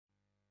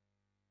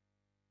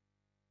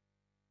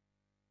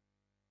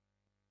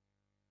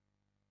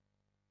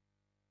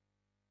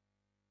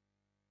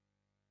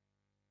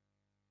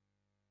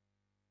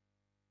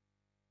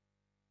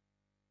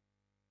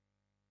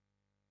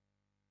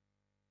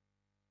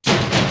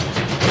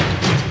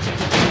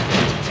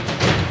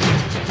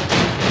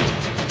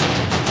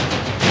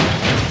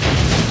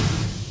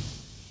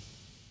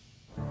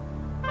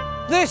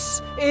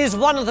This is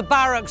one of the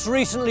barracks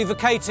recently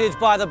vacated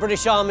by the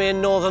British Army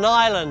in Northern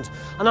Ireland,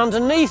 and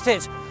underneath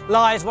it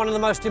lies one of the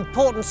most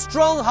important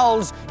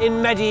strongholds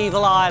in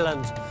medieval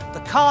Ireland,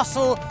 the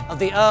castle of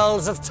the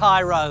Earls of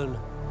Tyrone.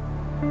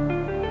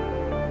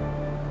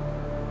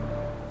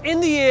 In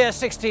the year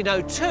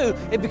 1602,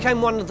 it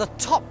became one of the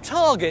top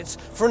targets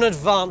for an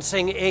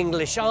advancing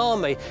English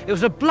army. It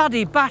was a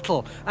bloody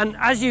battle, and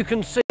as you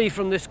can see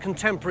from this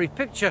contemporary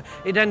picture,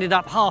 it ended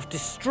up half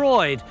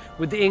destroyed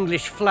with the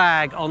English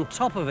flag on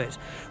top of it.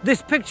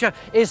 This picture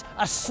is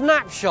a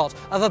snapshot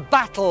of a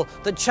battle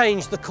that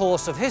changed the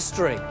course of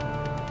history.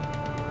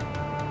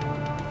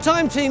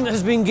 Time Team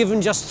has been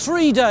given just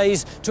 3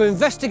 days to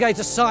investigate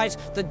a site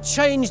that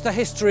changed the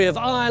history of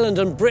Ireland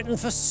and Britain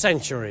for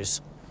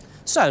centuries.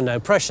 So no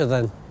pressure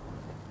then.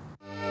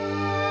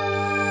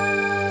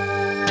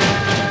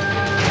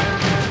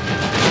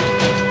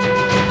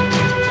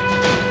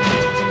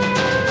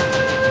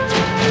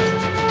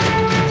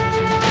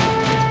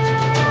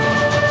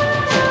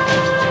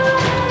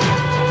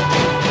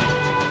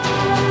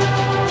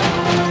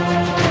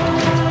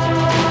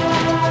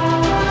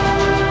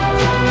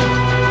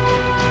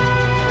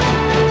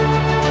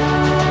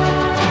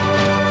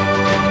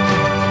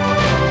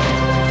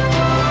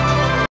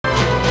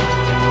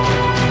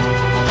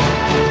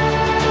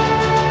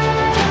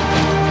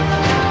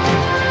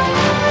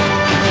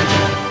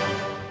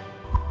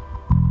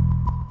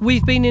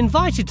 We've been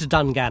invited to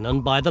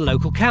Dungannon by the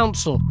local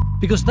council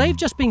because they've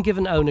just been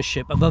given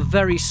ownership of a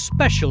very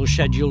special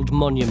scheduled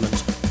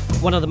monument,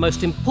 one of the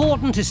most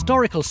important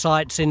historical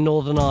sites in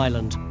Northern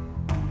Ireland.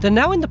 They're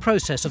now in the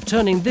process of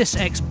turning this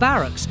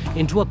ex-barracks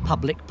into a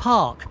public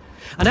park,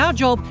 and our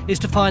job is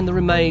to find the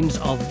remains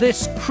of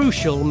this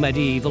crucial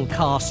medieval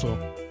castle.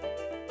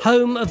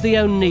 Home of the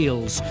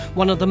O'Neills,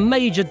 one of the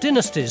major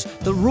dynasties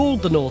that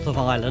ruled the north of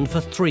Ireland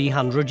for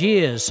 300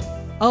 years.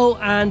 Oh,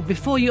 and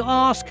before you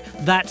ask,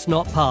 that's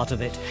not part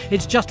of it.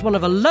 It's just one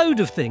of a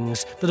load of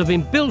things that have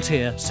been built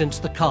here since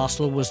the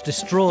castle was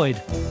destroyed.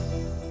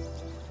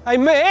 Hey,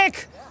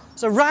 Mick,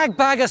 it's a rag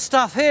bag of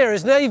stuff here,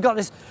 isn't there? You've got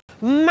this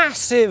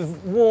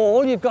massive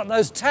wall, you've got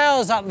those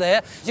towers up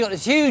there, you've got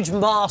this huge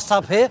mast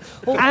up here,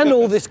 and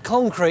all this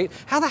concrete.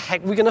 How the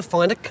heck are we going to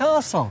find a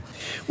castle?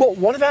 Well,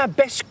 one of our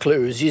best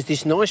clues is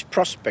this nice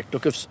prospect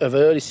look of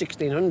early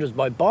 1600s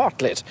by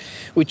Bartlett,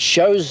 which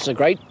shows us a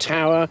great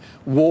tower,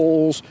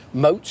 walls,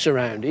 moats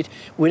around it.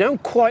 We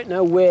don't quite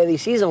know where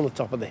this is on the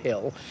top of the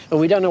hill, and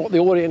we don't know what the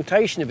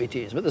orientation of it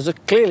is, but there's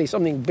clearly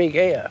something big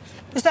here.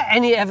 Is there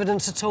any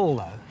evidence at all,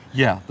 though?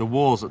 Yeah, there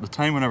was. At the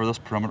time whenever this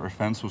perimeter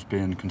fence was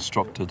being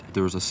constructed,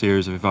 there was a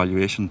series of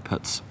evaluation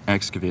pits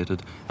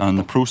excavated, and in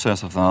the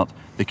process of that,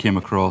 they came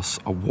across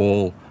a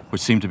wall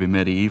which seemed to be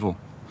medieval.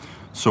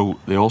 So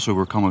they also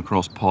were coming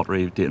across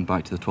pottery dating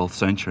back to the 12th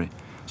century.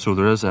 So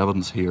there is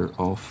evidence here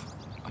of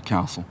a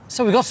castle.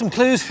 So we got some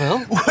clues, Phil.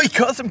 We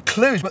got some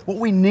clues, but what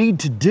we need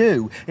to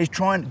do is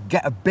try and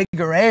get a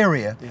bigger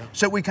area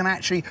so we can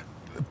actually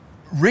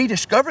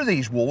rediscover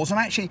these walls and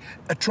actually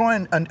try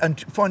and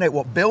find out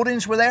what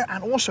buildings were there,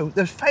 and also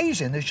there's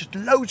phasing. There's just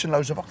loads and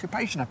loads of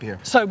occupation up here.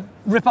 So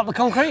rip up the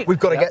concrete? We've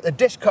got to get the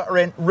disc cutter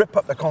in, rip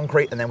up the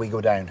concrete, and then we go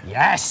down.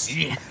 Yes!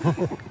 Yeah.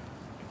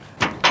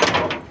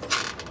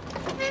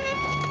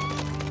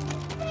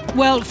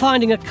 Well,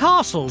 finding a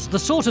castle's the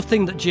sort of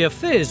thing that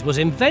geophysics was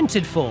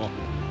invented for,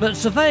 but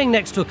surveying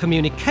next to a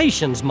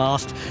communications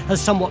mast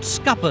has somewhat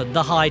scuppered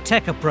the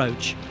high-tech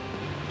approach.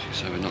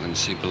 So we're not going to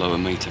see below a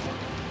metre.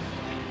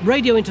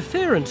 Radio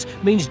interference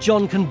means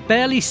John can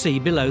barely see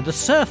below the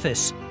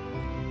surface.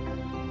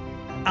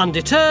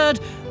 Undeterred,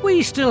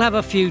 we still have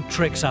a few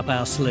tricks up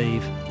our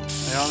sleeve.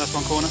 They are in this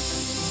one corner.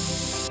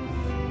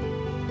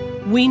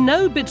 We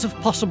know bits of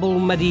possible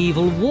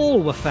medieval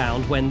wall were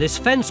found when this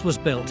fence was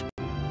built,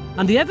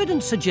 and the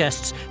evidence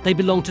suggests they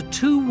belong to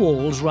two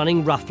walls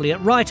running roughly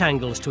at right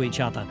angles to each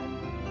other.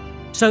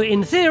 So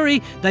in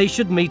theory, they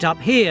should meet up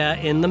here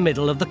in the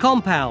middle of the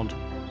compound,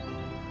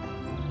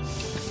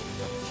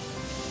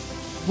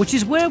 which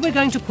is where we're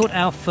going to put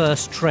our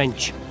first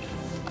trench.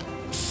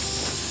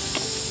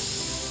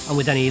 And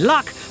with any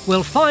luck,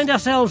 we'll find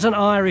ourselves an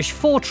Irish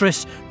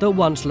fortress that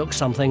once looked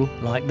something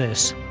like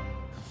this.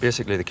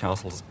 Basically, the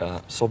castle's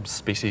a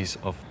subspecies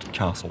of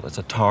castle. It's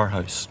a tower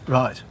house.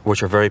 Right.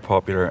 Which are very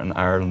popular in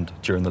Ireland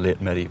during the late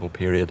medieval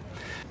period.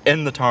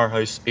 In the tower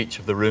house, each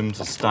of the rooms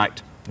is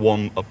stacked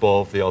one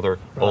above the other,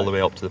 all the way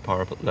up to the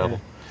parapet level.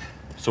 Yeah.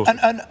 So, and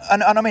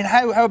I mean,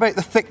 how about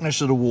the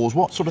thickness of the walls?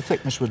 What sort of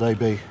thickness would they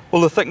be?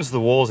 Well, the thickness of the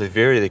walls, they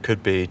vary. They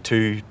could be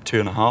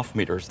 2.5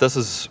 metres. This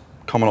is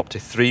coming up to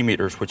 3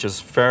 metres, which is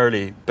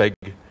fairly big.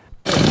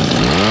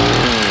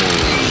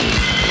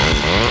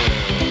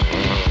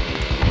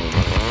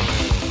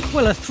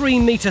 Well, a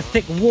 3-metre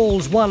thick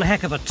wall's one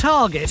heck of a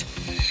target.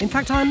 In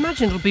fact, I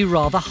imagine it'll be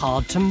rather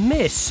hard to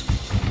miss.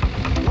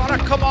 Wanna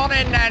come on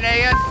in then,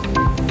 Ian?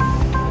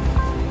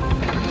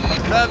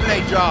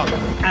 Lovely job.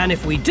 And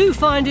if we do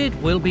find it,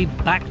 we'll be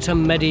back to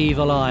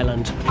medieval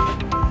Ireland.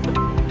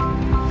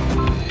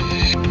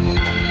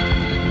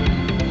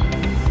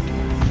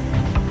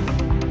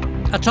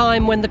 a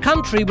time when the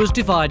country was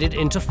divided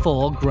into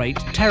 4 great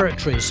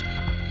territories.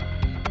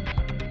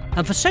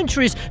 And for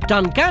centuries,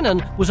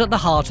 Dungannon was at the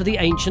heart of the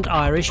ancient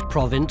Irish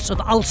province of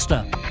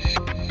Ulster,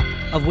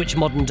 of which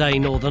modern-day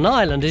Northern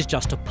Ireland is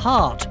just a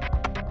part.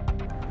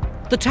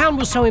 The town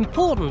was so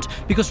important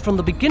because from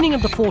the beginning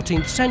of the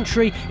 14th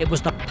century, it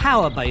was the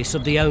power base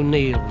of the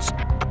O'Neills,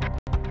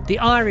 the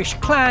Irish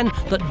clan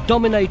that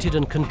dominated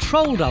and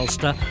controlled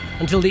Ulster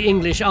until the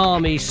English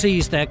army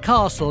seized their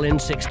castle in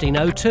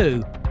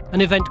 1602,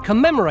 an event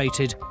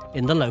commemorated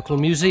in the local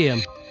museum.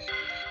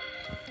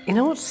 You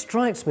know what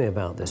strikes me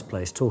about this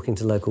place, talking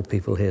to local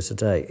people here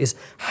today, is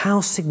how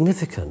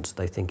significant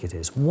they think it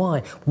is.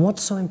 Why?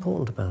 What's so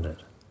important about it?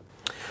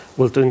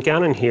 Well,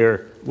 Dungannon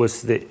here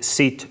was the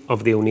seat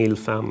of the O'Neill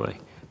family.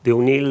 The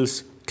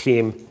O'Neills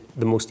claim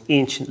the most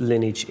ancient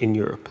lineage in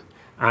Europe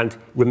and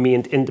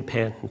remained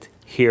independent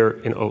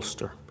here in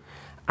Ulster.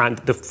 And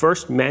the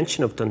first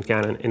mention of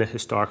Dungannon in a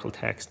historical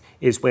text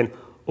is when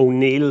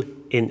O'Neill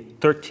in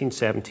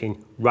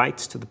 1317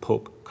 writes to the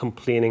Pope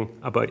complaining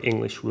about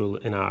English rule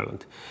in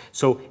Ireland.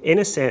 So in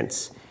a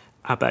sense,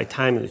 by the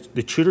time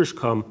the Tudors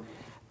come,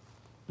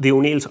 the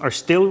O'Neills are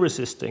still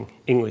resisting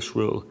English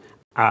rule,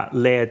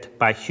 led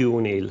by Hugh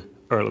O'Neill,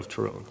 Earl of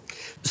Tyrone.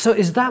 So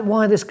is that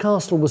why this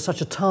castle was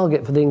such a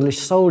target for the English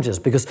soldiers?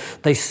 Because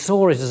they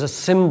saw it as a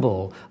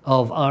symbol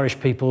of Irish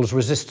people's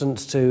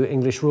resistance to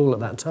English rule at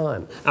that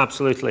time?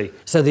 Absolutely.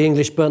 So the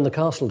English burned the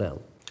castle down?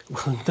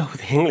 Well, no,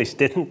 the English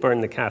didn't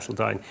burn the castle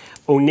down.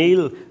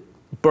 O'Neill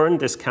burned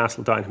this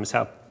castle down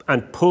himself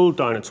and pulled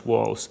down its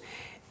walls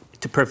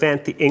to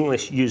prevent the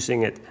English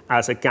using it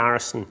as a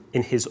garrison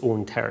in his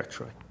own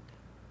territory.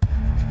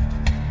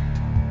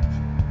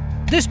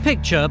 This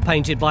picture,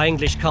 painted by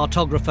English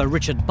cartographer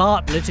Richard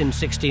Bartlett in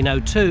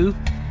 1602,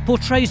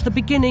 portrays the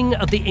beginning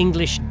of the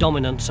English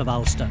dominance of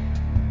Ulster.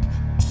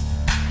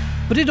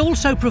 But it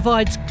also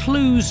provides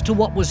clues to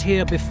what was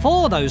here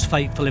before those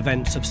fateful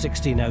events of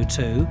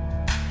 1602,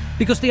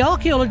 because the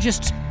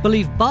archaeologists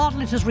believe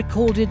Bartlett has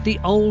recorded the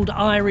old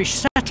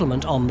Irish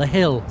settlement on the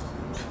hill.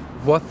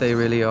 What they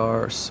really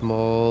are,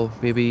 small,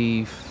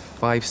 maybe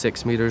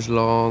 5-6 metres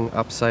long,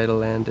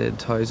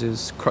 upside-ended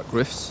houses, crook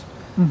roofs.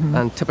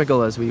 And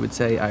typical, as we would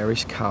say,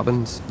 Irish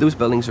cabins. Those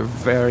buildings are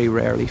very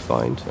rarely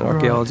found in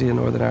archaeology in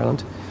Northern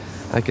Ireland.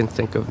 I can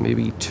think of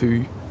maybe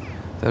 2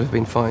 that have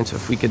been found. So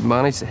if we could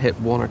manage to hit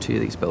 1 or 2 of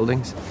these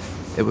buildings,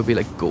 it would be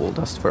like gold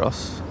dust for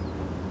us.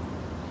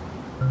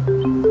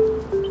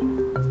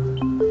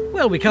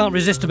 Well, we can't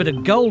resist a bit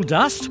of gold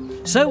dust,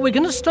 so we're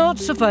going to start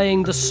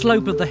surveying the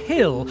slope of the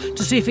hill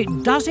to see if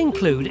it does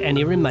include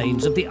any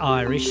remains of the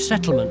Irish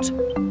settlement.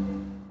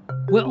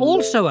 We're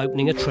also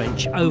opening a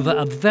trench over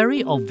a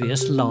very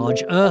obvious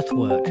large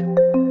earthwork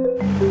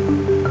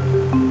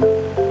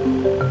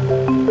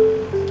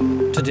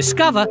to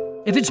discover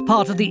if it's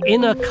part of the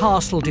inner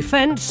castle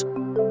defence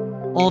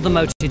or the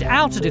moated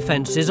outer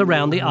defences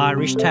around the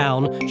Irish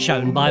town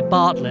shown by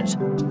Bartlett.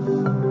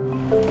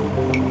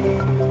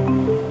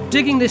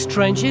 Digging this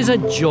trench is a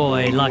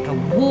joy, like a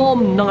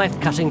warm knife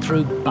cutting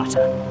through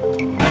butter.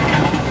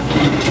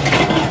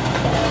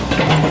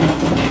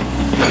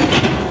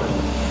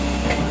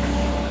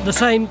 The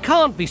same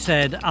can't be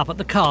said up at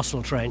the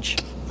castle trench.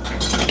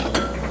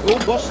 Oh,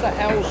 what the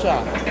hell's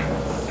that?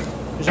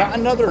 Is that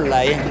another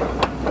lane?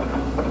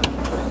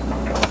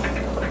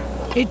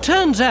 It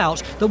turns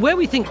out that where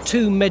we think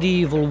 2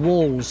 medieval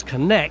walls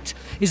connect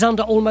is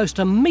under almost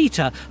a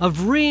metre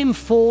of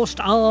reinforced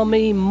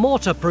army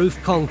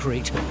mortar-proof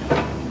concrete.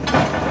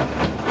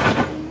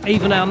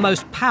 Even our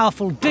most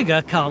powerful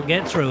digger can't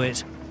get through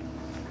it.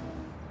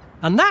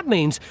 And that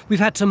means we've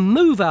had to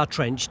move our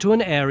trench to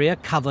an area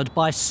covered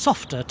by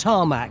softer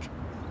tarmac.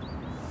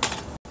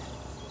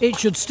 It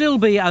should still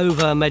be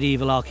over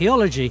medieval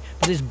archaeology,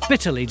 but it's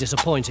bitterly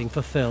disappointing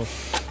for Phil.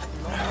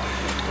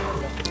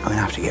 I'm going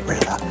to have to get rid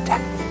of that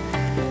deck.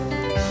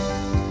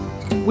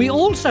 We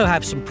also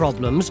have some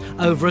problems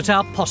over at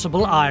our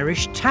possible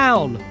Irish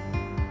town.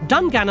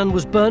 Dungannon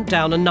was burnt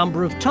down a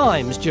number of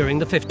times during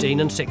the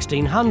 1500s and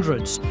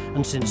 1600s,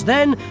 and since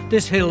then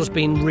this hill's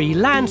been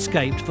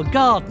re-landscaped for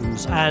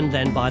gardens and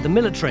then by the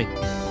military.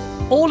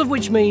 All of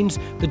which means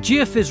the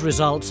geophys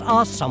results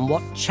are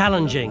somewhat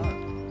challenging.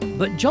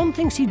 But John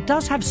thinks he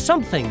does have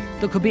something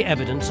that could be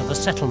evidence of a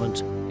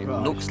settlement. It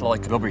looks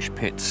like rubbish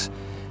pits,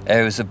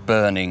 areas of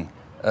burning.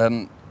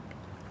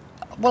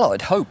 Well,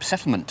 I'd hope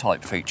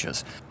settlement-type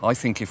features. I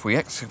think if we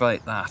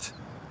excavate that,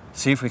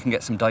 see if we can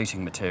get some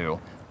dating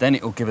material, then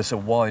it'll give us a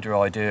wider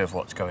idea of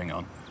what's going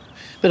on.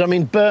 But I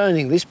mean,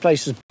 burning, this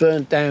place has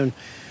burnt down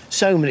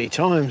so many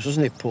times,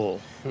 wasn't it,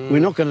 Paul? We're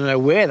not going to know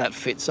where that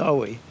fits, are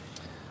we?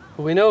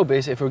 Well, we know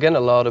basically if we're getting a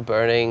lot of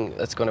burning,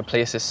 that's going to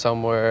place us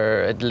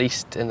somewhere at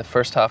least in the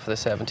first half of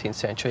the 17th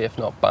century, if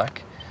not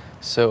back.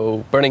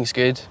 So burning's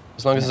good.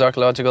 As long as it's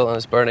archaeological and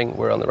it's burning,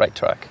 we're on the right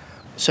track.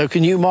 So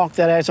can you mark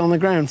that out on the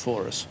ground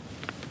for us?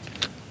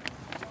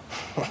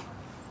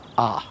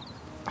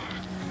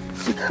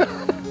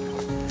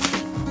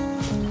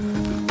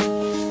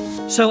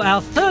 So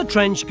our third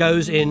trench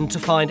goes in to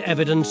find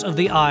evidence of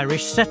the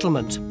Irish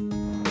settlement.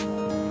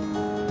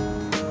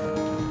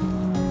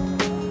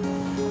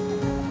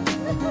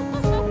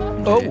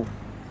 Oh.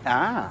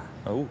 Ah.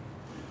 Oh.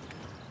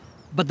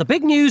 But the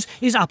big news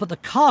is up at the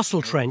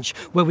Castle Trench,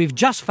 where we've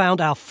just found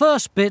our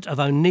first bit of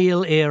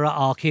O'Neill-era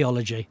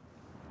archaeology.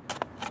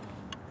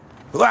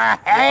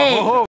 Hey!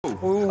 Oh,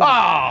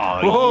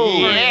 Oh,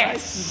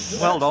 yes!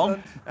 well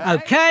done.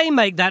 OK,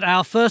 make that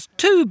our first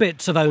 2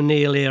 bits of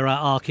O'Neill-era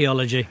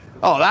archaeology.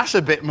 Oh, that's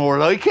a bit more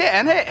like it,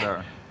 isn't it?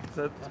 There.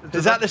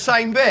 Is that the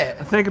same bit?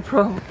 I think it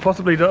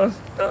possibly does.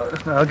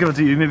 I'll give it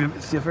to you, maybe a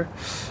bit safer,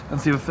 and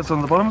see if it fits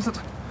on the bottom, is it?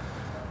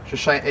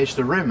 Just say it's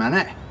the rim, isn't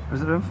it?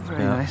 Is it?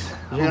 Very nice. Is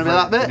it going to be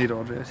that bit? Need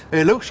Audrey.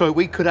 It looks like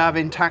we could have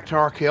intact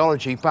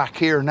archaeology back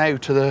here now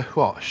to the,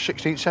 what,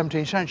 16th,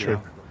 17th century?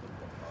 Yeah.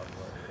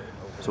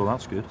 So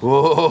that's good.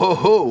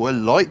 Whoa, I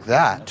like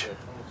that.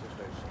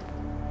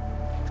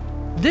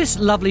 This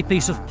lovely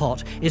piece of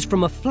pot is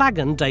from a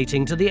flagon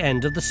dating to the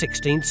end of the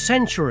 16th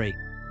century.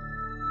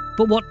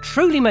 But what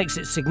truly makes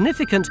it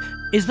significant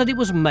is that it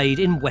was made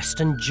in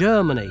Western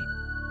Germany.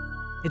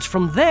 It's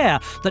from there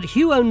that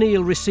Hugh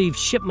O'Neill received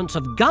shipments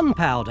of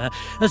gunpowder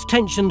as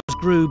tensions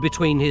grew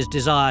between his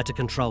desire to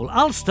control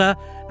Ulster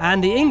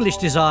and the English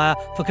desire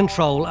for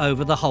control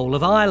over the whole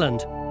of Ireland.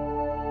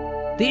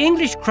 The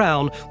English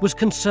crown was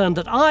concerned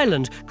that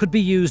Ireland could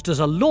be used as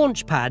a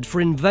launch pad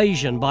for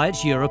invasion by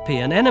its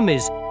European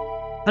enemies,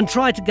 and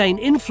tried to gain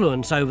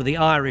influence over the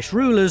Irish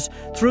rulers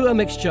through a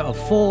mixture of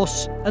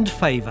force and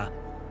favour.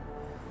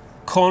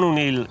 Con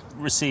O'Neill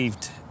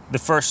received the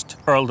first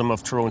earldom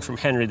of Tyrone from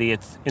Henry VIII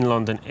in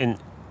London in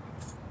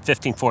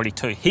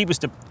 1542. He was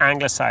to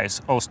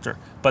anglicise Ulster,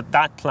 but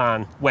that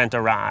plan went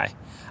awry,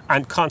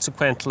 and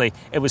consequently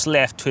it was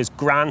left to his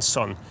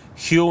grandson,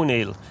 Hugh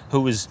O'Neill, who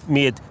was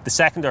made the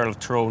second Earl of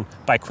Tyrone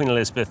by Queen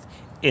Elizabeth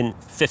in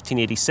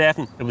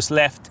 1587. It was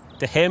left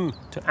to him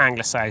to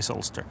anglicise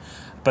Ulster,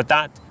 but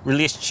that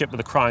relationship with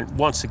the crown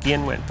once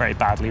again went very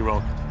badly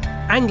wrong.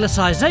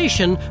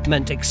 Anglicisation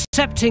meant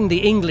accepting the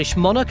English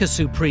monarch as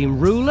supreme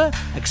ruler,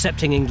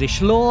 accepting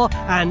English law,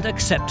 and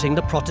accepting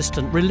the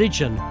Protestant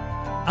religion.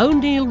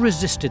 O'Neill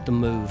resisted the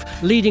move,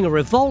 leading a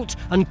revolt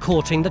and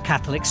courting the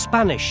Catholic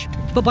Spanish.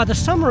 But by the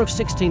summer of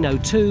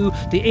 1602,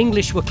 the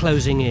English were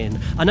closing in,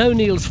 and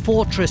O'Neill's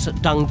fortress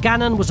at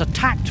Dungannon was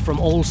attacked from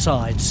all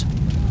sides.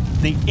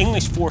 The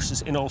English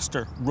forces in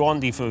Ulster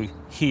rendezvous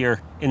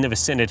here in the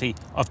vicinity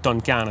of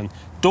Dungannon.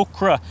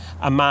 Docra,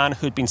 a man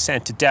who'd been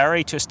sent to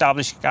Derry to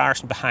establish a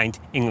garrison behind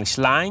English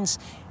lines,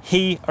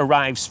 he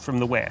arrives from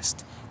the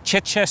west.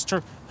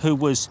 Chichester, who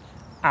was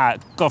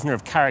governor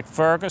of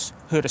Carrickfergus,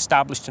 who had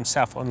established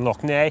himself on Lough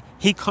Neagh,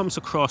 he comes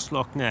across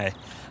Lough Neagh,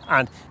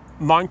 and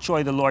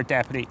Mountjoy, the Lord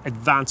Deputy,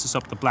 advances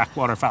up the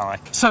Blackwater Valley.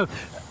 So,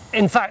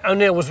 in fact,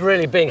 O'Neill was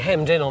really being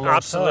hemmed in on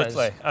all sides.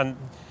 Absolutely, and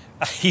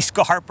he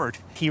scarpered.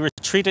 He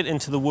retreated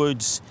into the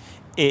woods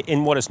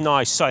in what is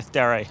now South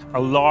Derry, a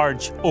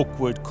large oak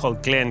wood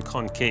called Glen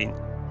Concane.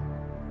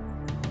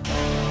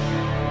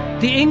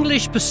 The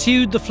English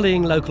pursued the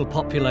fleeing local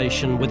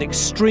population with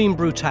extreme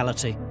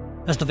brutality,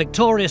 as the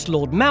victorious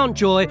Lord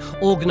Mountjoy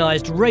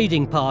organised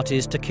raiding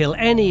parties to kill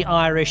any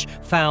Irish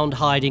found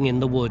hiding in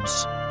the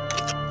woods.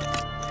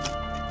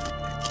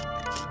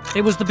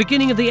 It was the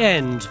beginning of the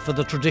end for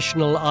the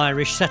traditional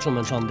Irish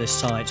settlement on this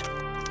site.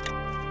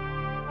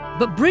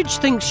 But Bridge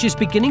thinks she's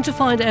beginning to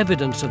find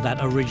evidence of that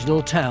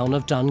original town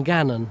of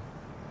Dungannon.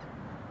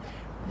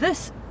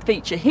 This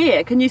feature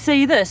here, can you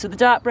see this with the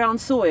dark brown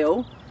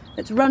soil?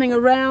 It's running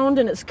around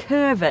and it's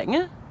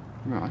curving.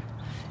 Right.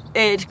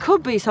 It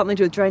could be something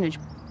to do with drainage,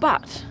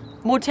 but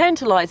more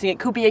tantalising, it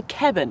could be a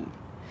cabin.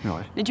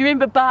 Right. Now, do you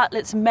remember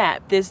Bartlett's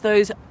map? There's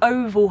those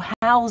oval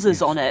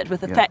houses on it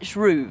with the thatched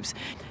roofs.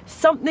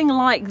 Something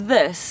like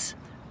this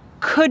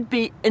could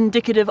be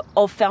indicative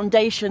of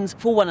foundations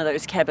for one of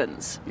those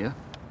cabins. Yeah.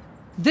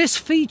 This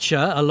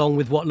feature, along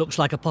with what looks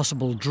like a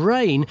possible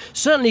drain,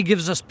 certainly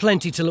gives us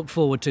plenty to look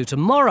forward to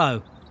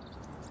tomorrow.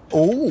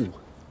 Oh.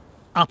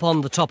 Up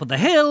on the top of the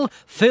hill,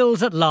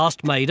 Phil's at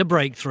last made a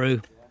breakthrough.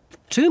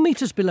 2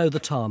 metres below the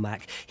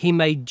tarmac, he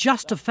may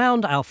just have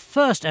found our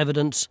first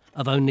evidence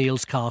of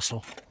O'Neill's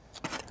castle.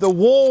 The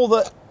wall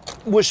that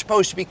was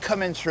supposed to be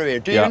coming through here,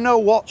 do you know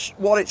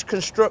what its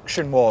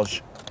construction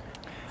was?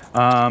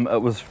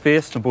 It was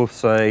faced on both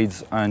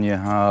sides, and you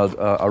had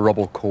a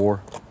rubble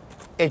core.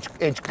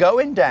 It's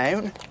going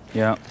down.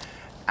 Yeah.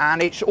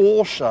 And it's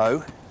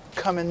also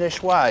coming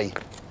this way.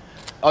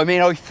 I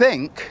mean, I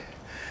think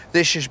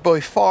this is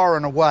by far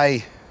and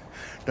away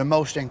the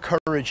most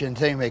encouraging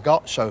thing we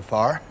got so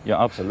far.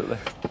 Yeah, absolutely.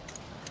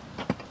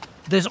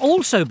 There's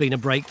also been a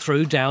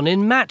breakthrough down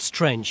in Matt's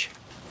trench.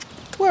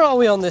 Where are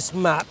we on this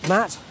map,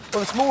 Matt?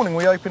 Well, this morning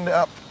we opened it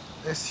up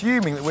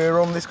assuming that we were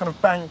on this kind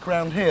of bank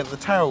round here that the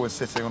tower was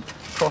sitting on,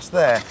 across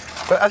there.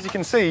 But as you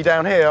can see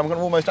down here, I'm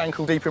almost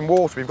ankle deep in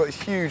water. We've got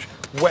this huge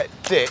wet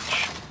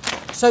ditch.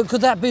 So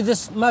could that be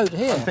this moat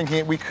here? I'm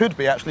thinking we could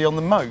be actually on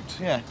the moat,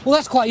 yeah. Well,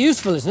 that's quite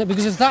useful, isn't it?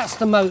 Because if that's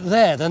the moat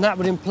there, then that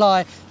would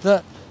imply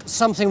that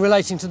something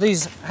relating to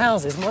these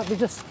houses might be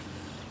just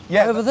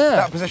over there.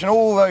 That position,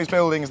 all those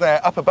buildings there,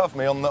 up above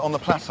me on the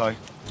plateau.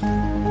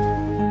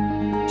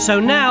 So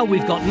now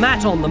we've got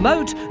Matt on the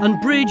moat and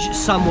Bridge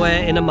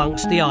somewhere in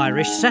amongst the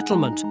Irish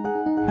settlement.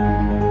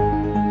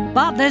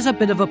 But there's a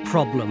bit of a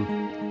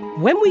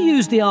problem. When we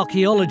use the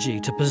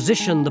archaeology to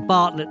position the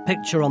Bartlett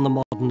picture on the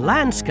modern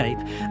landscape,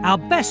 our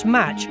best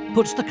match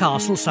puts the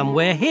castle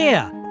somewhere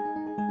here,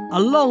 a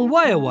long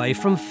way away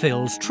from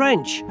Phil's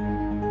trench.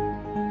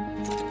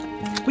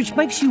 Which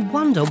makes you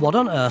wonder what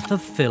on earth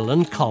have Phil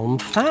and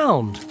Colm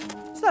found.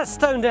 Is that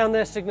stone down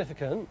there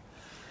significant?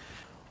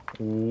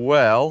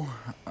 Well,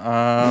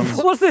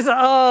 What's this?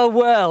 Oh,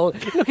 well,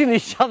 looking at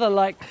each other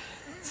like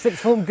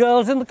sixth form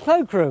girls in the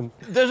cloakroom.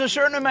 There's a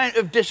certain amount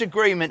of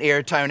disagreement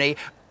here, Tony.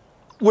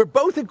 We're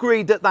both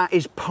agreed that that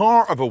is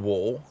part of a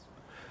wall.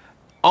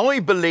 I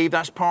believe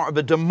that's part of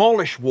a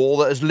demolished wall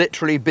that has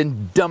literally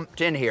been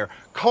dumped in here.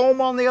 Colm,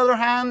 on the other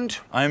hand?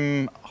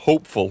 I'm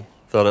hopeful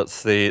that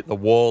it's the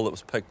wall that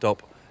was picked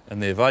up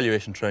in the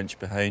evaluation trench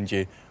behind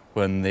you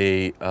when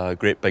the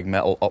great big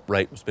metal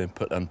upright was being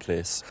put in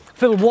place.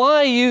 Phil, why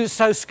are you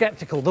so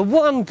sceptical? The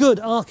one good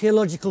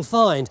archaeological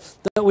find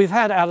that we've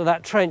had out of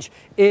that trench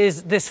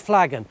is this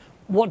flagon.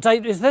 What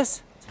date is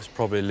this? It's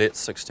probably late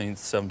 16th,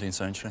 17th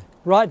century.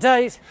 Right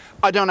date?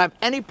 I don't have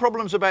any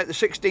problems about the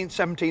 16th,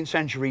 17th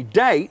century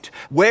date.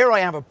 Where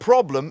I have a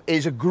problem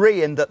is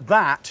agreeing that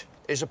that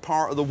is a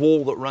part of the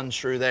wall that runs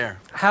through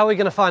there. How are we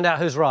going to find out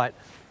who's right?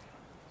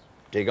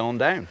 Dig on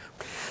down.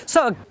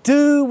 So,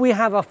 do we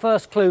have our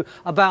first clue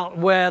about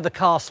where the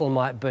castle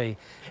might be?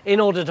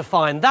 In order to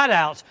find that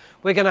out,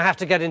 we're going to have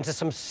to get into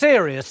some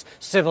serious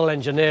civil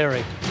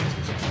engineering.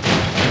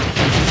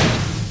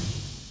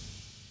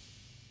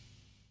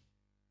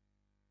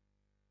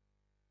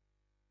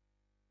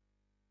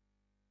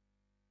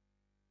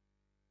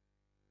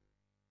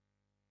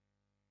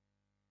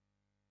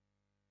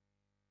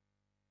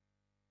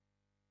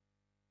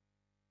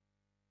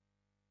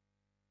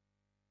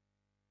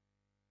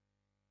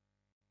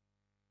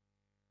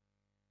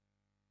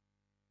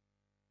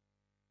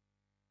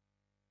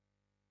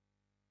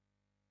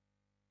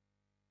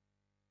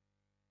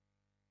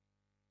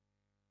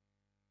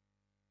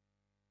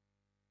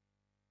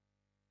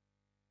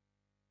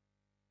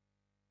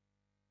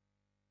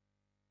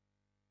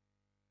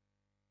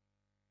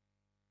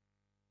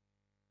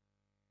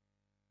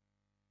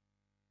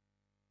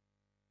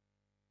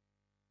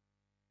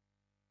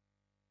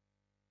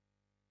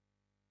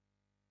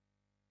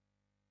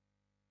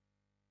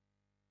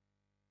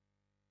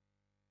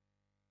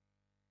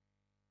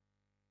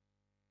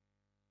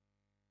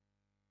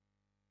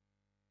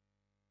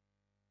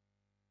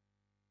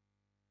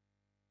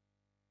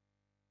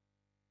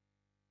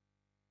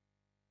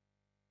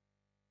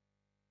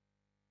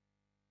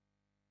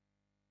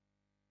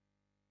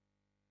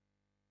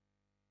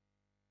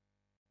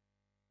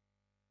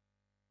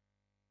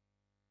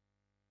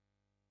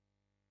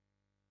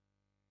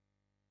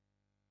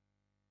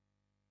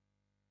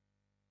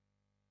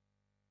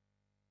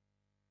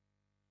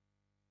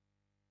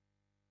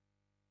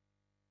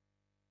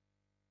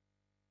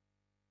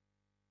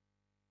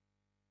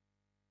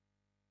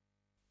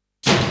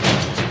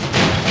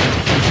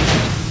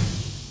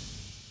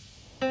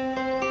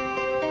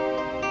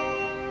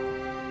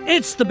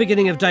 It's the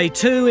beginning of day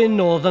 2 in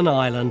Northern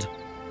Ireland.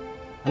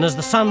 And as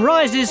the sun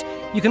rises,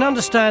 you can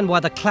understand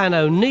why the Clan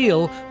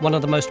O'Neill, one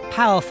of the most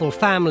powerful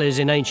families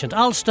in ancient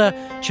Ulster,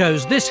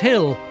 chose this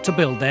hill to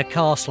build their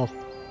castle.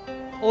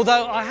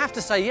 Although I have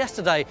to say,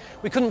 yesterday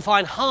we couldn't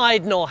find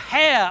hide nor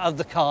hair of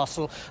the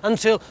castle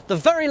until the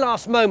very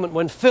last moment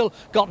when Phil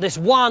got this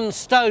one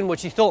stone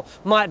which he thought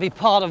might be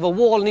part of a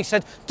wall, and he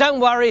said, "Don't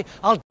worry,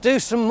 I'll do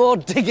some more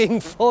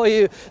digging for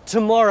you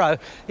tomorrow."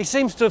 He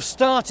seems to have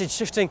started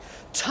shifting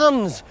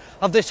tons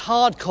of this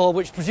hardcore,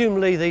 which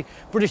presumably the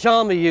British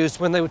Army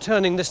used when they were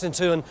turning this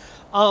into an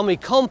army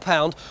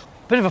compound.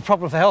 Bit of a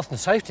problem for health and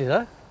safety,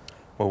 though.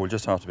 Well, we'll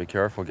just have to be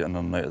careful getting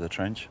in and out of the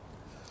trench.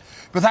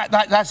 But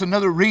that's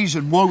another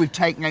reason why we've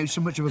taken out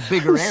so much of a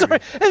bigger area. Sorry,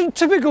 it's a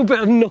typical bit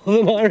of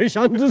Northern Irish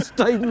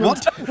understatement.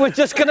 What? We're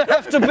just going to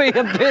have to be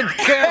a bit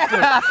careful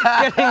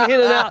getting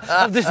in and out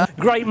of this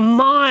great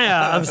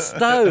mire of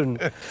stone.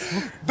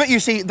 But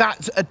you see,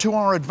 that's to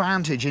our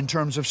advantage in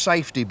terms of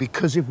safety,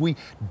 because if we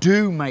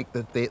do make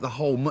the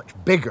hole much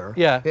bigger,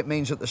 yeah, it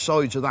means that the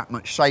sides are that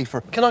much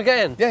safer. Can I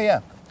get in? Yeah, yeah.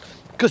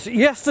 Because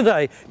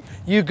yesterday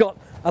you got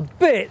a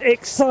bit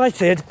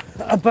excited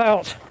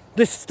about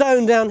this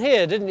stone down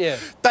here, didn't you?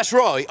 That's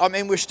right. I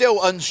mean, we're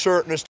still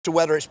uncertain as to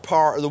whether it's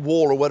part of the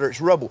wall or whether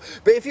it's rubble.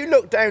 But if you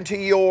look down to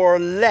your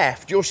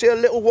left, you'll see a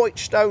little white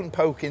stone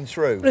poking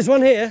through. There's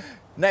one here.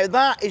 Now,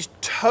 that is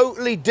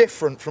totally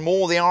different from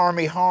all the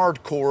army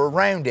hardcore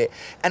around it.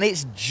 And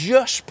it's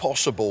just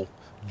possible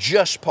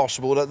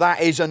that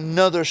that is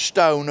another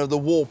stone of the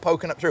wall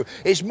poking up through.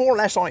 It's more or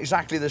less on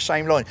exactly the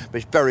same line,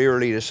 but it's very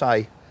early to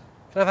say.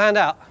 Can I have a hand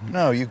out?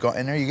 No, you got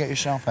in there, you get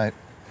yourself out.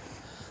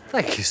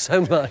 Thank you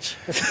so much.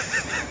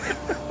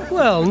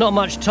 Well, not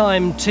much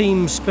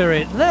team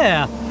spirit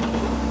there,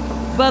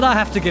 but I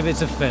have to give it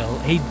to Phil.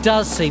 He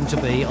does seem to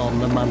be on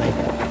the money.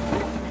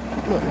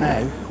 Look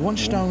now, one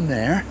stone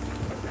there,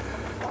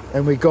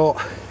 and we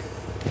got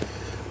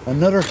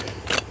another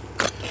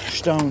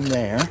stone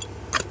there.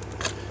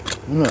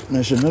 And look,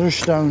 there's another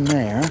stone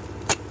there,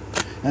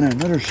 and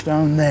another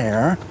stone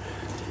there.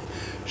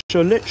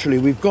 So literally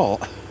we've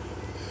got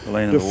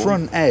The the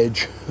front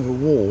edge of the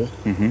wall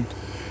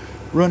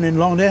running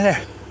along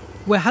there.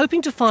 We're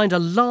hoping to find a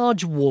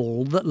large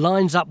wall that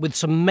lines up with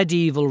some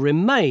medieval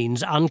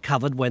remains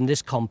uncovered when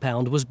this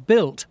compound was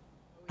built.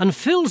 And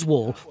Phil's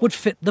wall would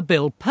fit the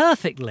bill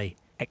perfectly,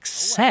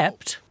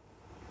 except...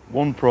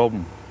 One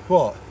problem.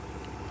 What?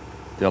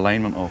 The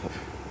alignment of it.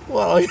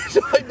 Well, I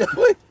don't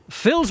know it.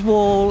 Phil's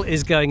wall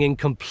is going in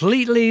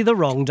completely the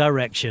wrong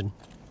direction.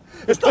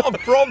 It's not a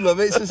problem,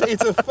 it's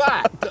a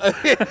fact.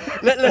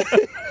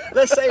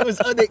 Let's say it was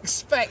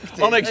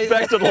unexpected.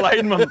 Unexpected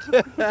alignment.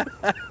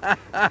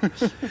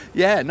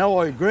 Yeah, no,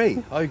 I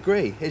agree.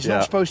 It's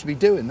not supposed to be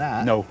doing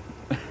that. No.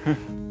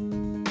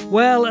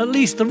 Well, at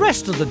least the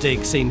rest of the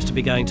dig seems to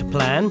be going to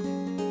plan,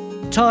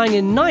 tying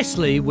in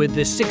nicely with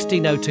this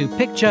 1602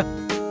 picture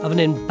of an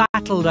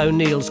embattled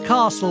O'Neill's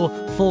castle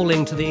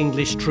falling to the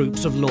English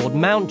troops of Lord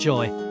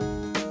Mountjoy.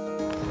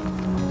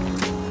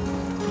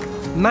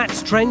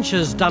 Matt's trench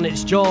has done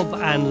its job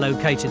and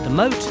located the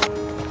moat,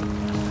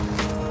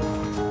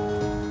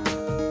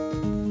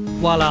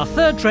 while our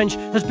third trench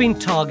has been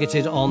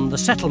targeted on the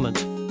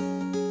settlement.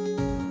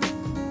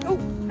 Oh,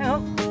 hang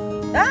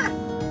on. Ah!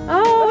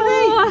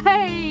 Oh,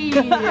 hey!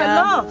 At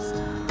last!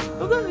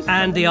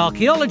 And the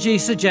archaeology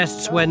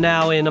suggests we're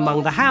now in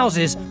among the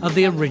houses of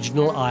the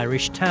original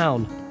Irish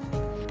town.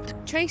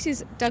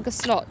 Tracy's dug a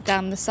slot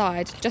down the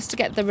side just to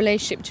get the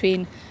relationship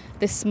between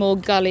this small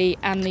gully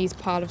and these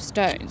pile of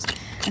stones.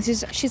 And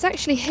she's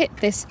actually hit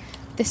this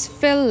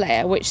fill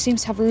layer, which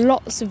seems to have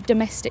lots of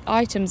domestic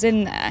items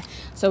in there.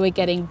 So we're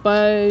getting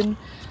bone,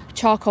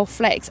 charcoal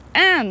flakes,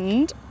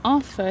 and our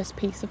first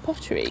piece of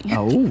pottery.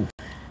 Oh.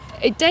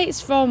 It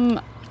dates from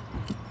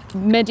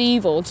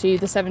medieval to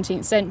the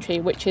 17th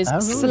century, which is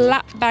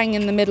slap bang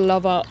in the middle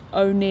of our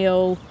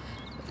O'Neill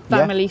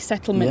family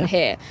settlement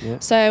here. Yeah.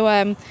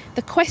 So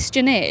the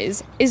question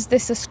is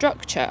this a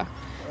structure?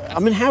 I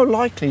mean, how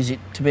likely is it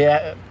to be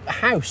a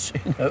house,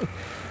 you know,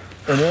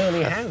 an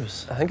early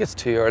house? I think it's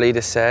too early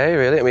to say,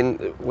 really. I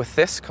mean, with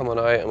this coming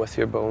out and with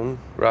your bone,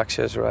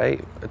 Raksha's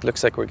right, it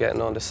looks like we're getting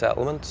on to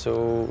settlement.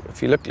 So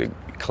if you look at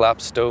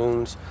collapsed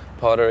stones,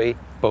 pottery,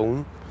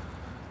 bone,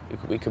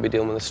 we could be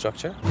dealing with a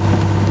structure.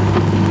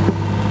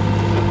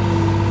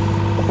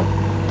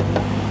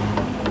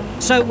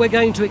 So we're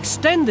going to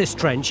extend this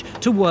trench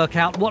to work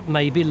out what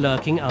may be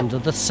lurking under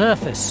the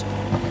surface.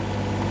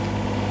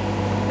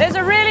 There's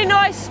a really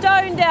nice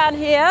stone down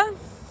here.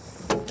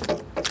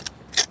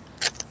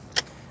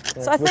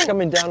 Yeah, so we're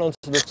coming down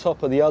onto the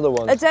top of the other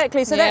one.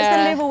 Exactly, so that's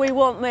the level we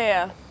want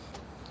there.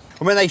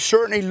 I mean, they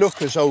certainly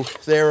look as though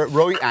they're at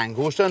right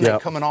angles, don't they?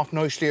 Yep. Coming off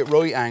nicely at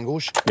right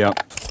angles. Yeah.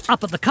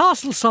 Up at the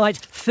castle site,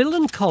 Phil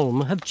and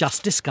Colm have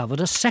just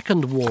discovered a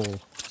second wall.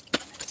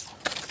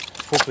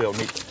 Hopefully I'll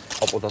meet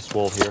up with this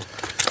wall here.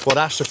 Well,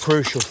 that's the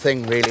crucial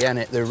thing, really, isn't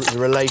it? The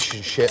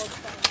relationship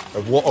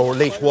of what, or at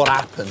least what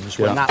happens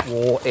when that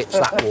wall hits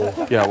that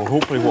wall. Yeah, well,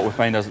 hopefully what we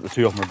find is that the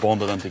two of them are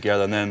bonded in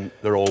together and then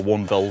they're all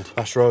one build.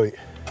 That's right.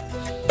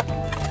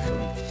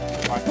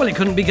 Well, it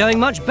couldn't be going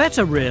much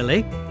better,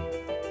 really.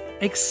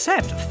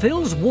 Except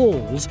Phil's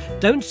walls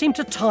don't seem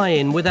to tie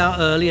in with our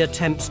early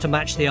attempts to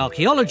match the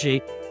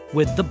archaeology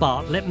with the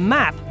Bartlett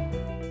map,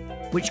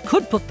 which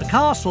could put the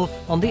castle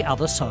on the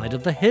other side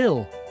of the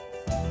hill.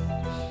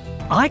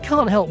 I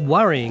can't help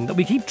worrying that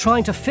we keep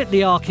trying to fit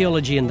the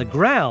archaeology in the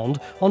ground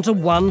onto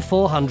one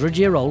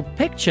 400-year-old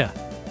picture.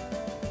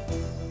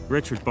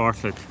 Richard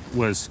Bartlett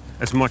was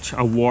as much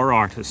a war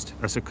artist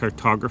as a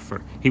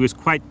cartographer. He was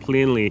quite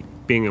plainly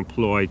being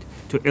employed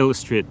to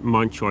illustrate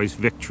Mountjoy's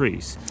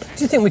victories.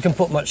 Do you think we can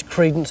put much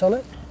credence on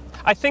it?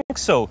 I think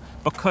so,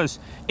 because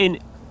in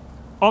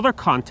other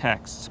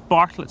contexts,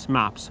 Bartlett's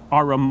maps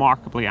are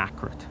remarkably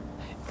accurate.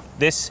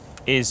 This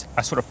is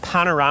a sort of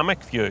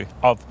panoramic view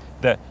of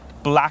the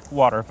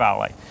Blackwater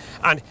Valley.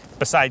 And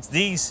besides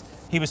these,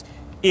 he was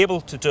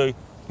able to do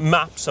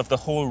maps of the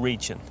whole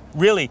region.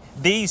 Really,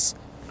 these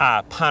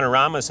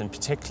panoramas in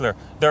particular,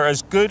 they're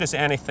as good as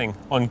anything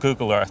on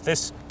Google Earth.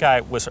 This guy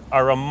was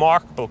a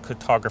remarkable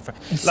cartographer.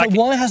 So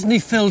why hasn't he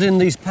filled in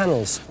these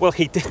panels? Well,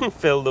 he didn't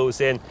fill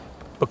those in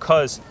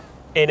because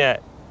in a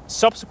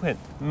subsequent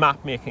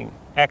map-making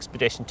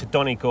expedition to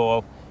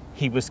Donegal,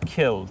 he was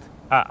killed.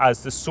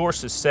 As the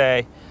sources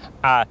say,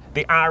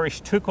 the Irish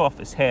took off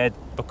his head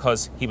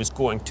because he was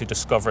going to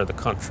discover the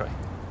country.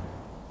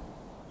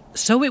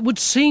 So it would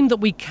seem that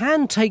we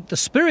can take the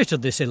spirit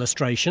of this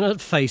illustration at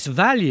face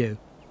value.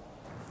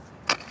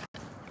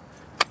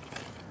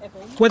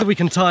 Whether we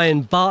can tie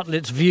in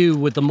Bartlett's view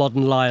with the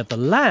modern lie of the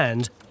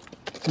land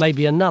may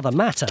be another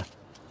matter.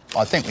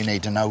 I think we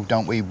need to know,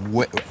 don't we,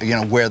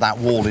 where that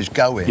wall is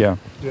going. Yeah.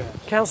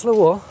 Councillor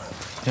Waugh?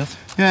 Yes?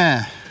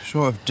 Yeah,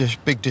 sort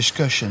of big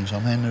discussions. I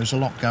mean, there's a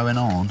lot going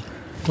on.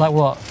 Like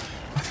what?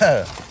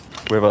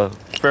 We have a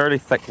fairly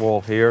thick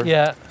wall here.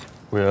 Yeah.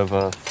 We have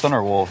a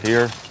thinner wall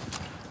here.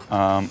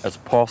 It's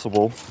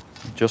possible,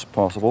 just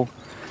possible,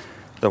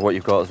 that what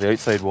you've got is the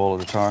outside wall of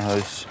the tower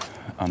house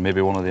and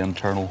maybe one of the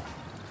internal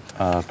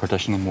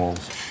partitioning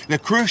walls. The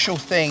crucial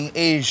thing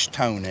is,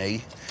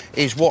 Tony,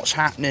 is what's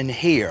happening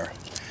here.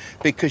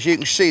 because you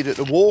can see that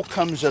the wall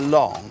comes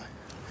along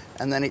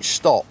and then it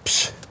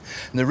stops.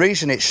 And the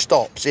reason it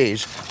stops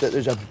is that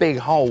there's a big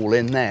hole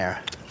in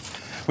there.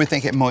 We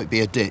think it might be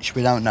a ditch,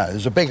 we don't know.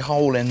 There's a big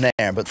hole in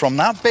there, but from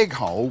that big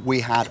hole,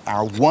 we had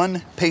our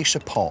one piece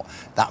of pot.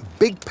 That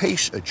big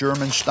piece of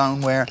German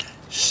stoneware,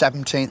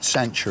 17th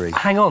century.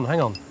 Hang on,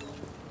 hang on.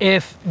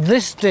 If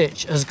this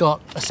ditch has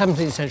got a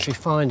 17th century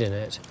find in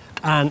it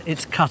and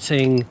it's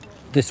cutting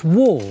this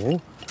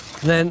wall,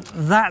 then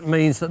that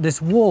means that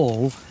this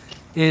wall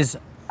is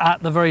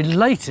at the very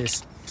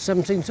latest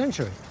 17th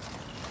century.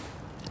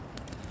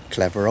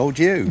 Clever old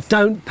you.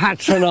 Don't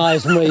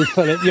patronise me,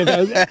 Philip. You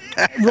go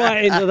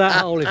right into that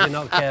hole if you're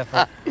not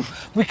careful.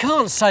 We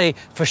can't say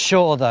for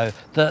sure, though,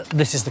 that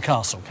this is the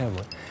castle, can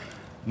we?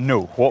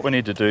 No, what we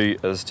need to do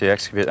is to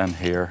excavate in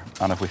here,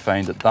 and if we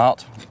find that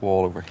that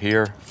wall over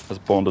here is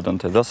bonded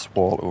into this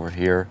wall over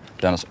here,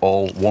 then it's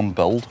all one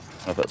build.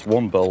 If it's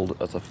one build,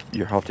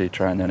 you have to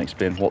try and then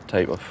explain what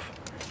type of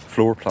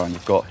floor plan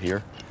you've got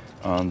here.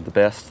 And the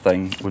best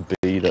thing would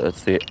be that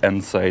it's the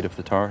inside of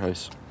the tower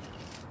house.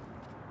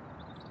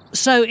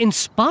 So, in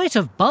spite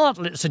of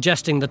Bartlett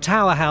suggesting the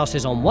tower house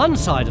is on one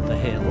side of the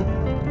hill,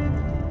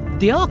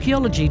 the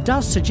archaeology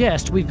does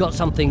suggest we've got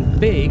something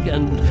big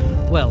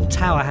and, well,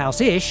 tower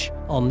house-ish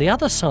on the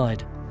other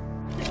side.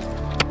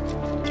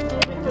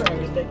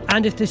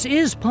 And if this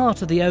is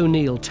part of the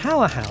O'Neill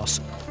Tower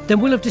House, then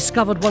we'll have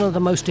discovered one of the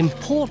most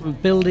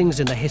important buildings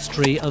in the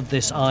history of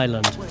this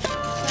island.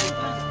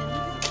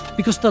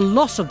 Because the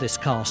loss of this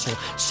castle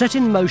set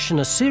in motion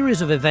a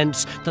series of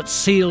events that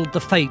sealed the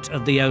fate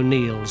of the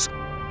O'Neills,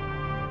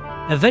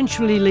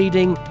 eventually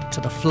leading to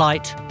the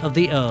flight of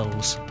the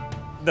Earls.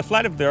 The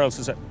flight of the Earls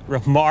is a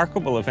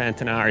remarkable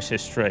event in Irish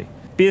history.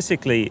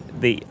 Basically,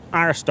 the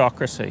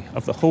aristocracy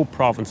of the whole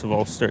province of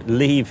Ulster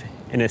leave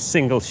in a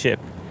single ship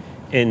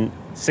in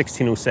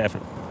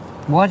 1607.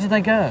 Why did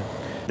they go?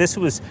 This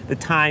was the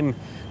time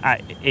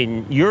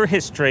in your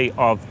history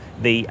of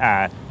the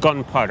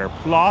gunpowder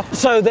plot.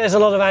 So there's a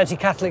lot of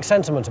anti-Catholic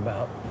sentiment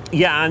about?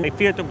 Yeah, and they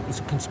feared there was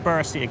a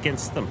conspiracy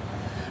against them.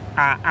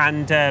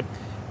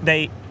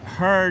 They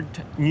heard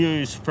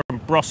news from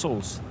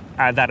Brussels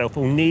that if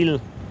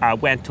O'Neill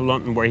went to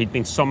London, where he'd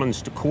been summoned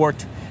to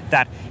court,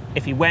 that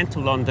if he went to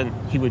London,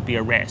 he would be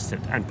arrested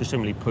and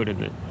presumably put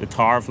in the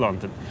Tower of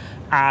London.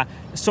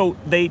 So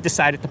they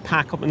decided to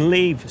pack up and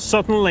leave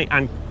suddenly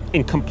and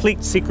in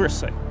complete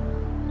secrecy.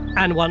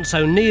 And once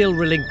O'Neill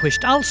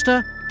relinquished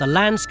Ulster, the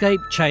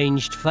landscape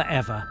changed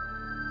forever.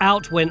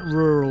 Out went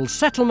rural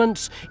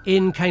settlements,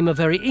 in came a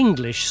very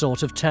English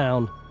sort of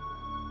town.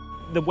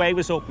 The way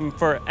was open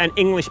for an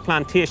English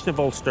plantation of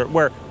Ulster,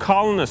 where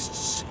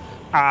colonists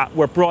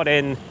were brought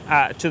in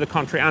to the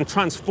country and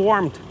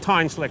transformed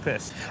towns like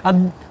this.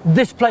 And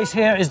this place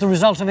here is the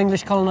result of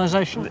English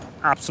colonisation?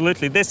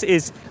 Absolutely. This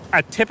is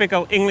a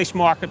typical English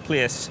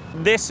marketplace.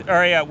 This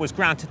area was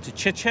granted to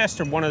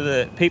Chichester, one of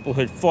the people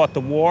who fought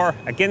the war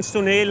against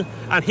O'Neill,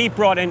 and he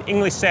brought in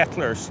English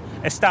settlers,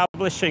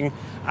 establishing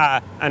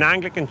an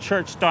Anglican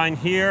church down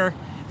here,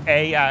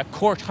 a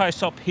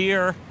courthouse up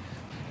here,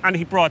 and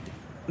he brought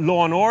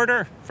law and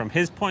order, from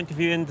his point of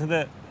view,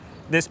 into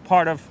this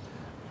part of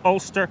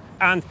Ulster,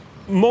 and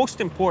most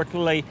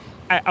importantly,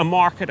 a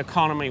market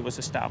economy was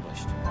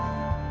established.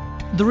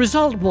 The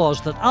result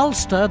was that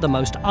Ulster, the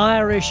most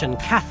Irish and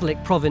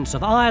Catholic province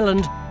of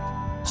Ireland,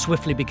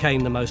 swiftly became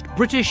the most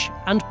British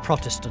and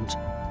Protestant.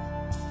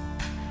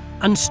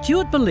 And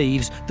Stuart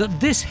believes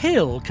that this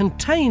hill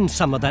contains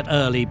some of that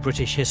early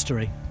British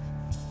history.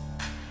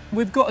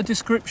 We've got a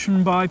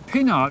description by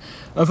Pinard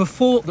of a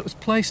fort that was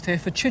placed here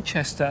for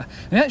Chichester.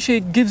 And it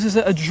actually gives us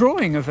a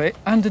drawing of it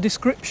and a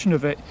description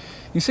of it.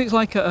 You see it's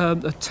like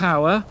a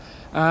tower,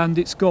 and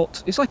it's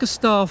like a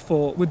star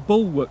fort with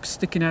bulwarks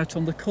sticking out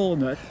on the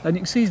corner. And you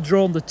can see he's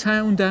drawn the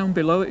town down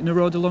below it in a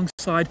road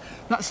alongside.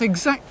 That's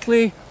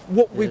exactly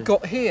what we've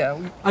got here.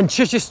 And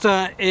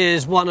Chichester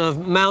is one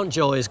of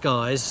Mountjoy's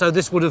guys, so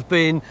this would have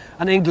been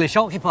an English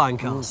occupying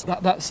castle.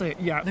 That's it,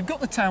 yeah. They've got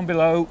the town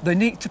below. They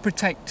need to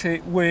protect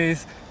it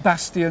with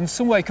bastions,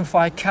 somewhere you can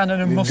fire cannon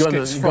and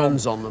muskets from.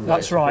 Guns on them.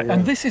 That's right. Yeah.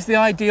 And this is the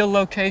ideal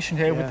location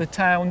here, with the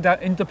town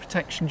in the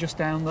protection just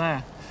down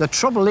there. The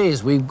trouble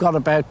is we've got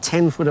about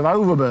 10 foot of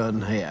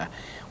overburden here.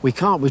 We've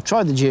tried the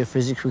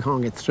geophysics, we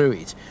can't get through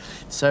it.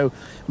 So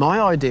my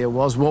idea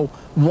was, well,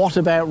 what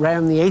about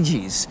round the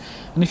edges?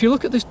 And if you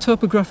look at this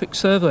topographic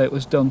survey that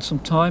was done some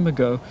time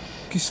ago,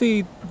 you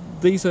see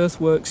these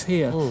earthworks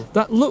here.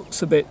 That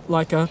looks a bit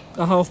like a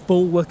half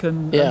bulwark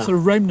and sort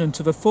of remnant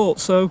of a fort.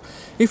 So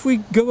if we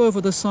go over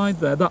the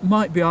side there, that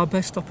might be our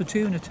best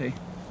opportunity.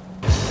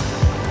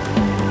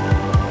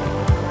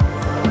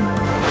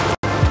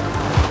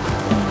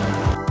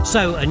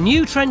 So a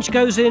new trench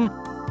goes in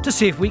to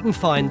see if we can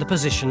find the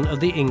position of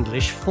the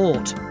English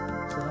fort.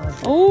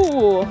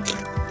 Oh,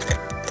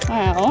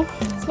 wow,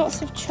 there's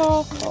lots of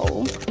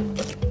charcoal.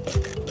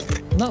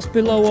 And that's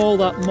below all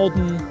that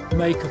modern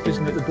makeup,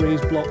 isn't it? The breeze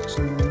blocks.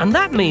 And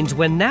that means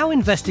we're now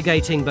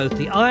investigating both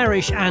the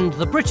Irish and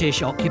the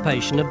British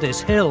occupation of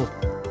this hill.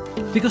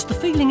 Because the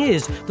feeling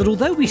is that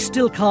although we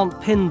still can't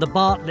pin the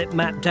Bartlett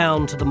map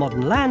down to the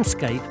modern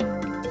landscape,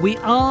 we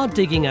are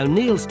digging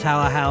O'Neill's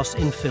Tower House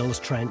in Phil's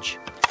Trench.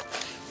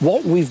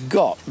 What we've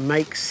got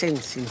makes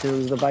sense in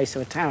terms of the base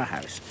of a tower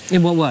house.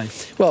 In what way?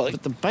 Well,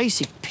 the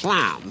basic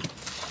plan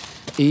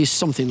is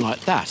something like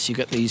that. You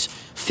get these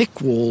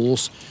thick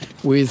walls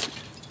with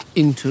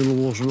internal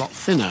walls a lot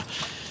thinner.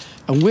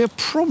 And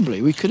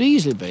we could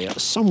easily be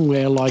at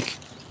somewhere like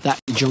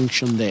that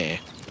junction there.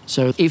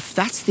 So if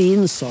that's the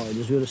inside,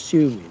 as we're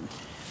assuming,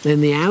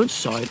 then the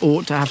outside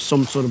ought to have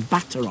some sort of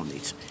batter on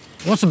it.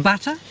 What's a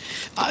batter?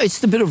 It's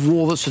the bit of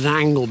wall that's at an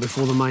angle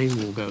before the main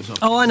wall goes up.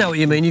 Oh, I know what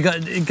you mean.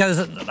 It goes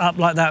up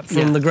like that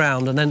from the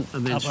ground and then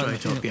up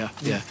straight like up,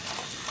 yeah.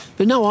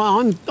 But no,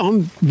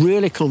 I'm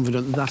really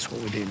confident that that's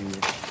what we're dealing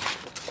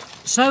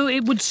with. So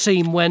it would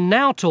seem we're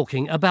now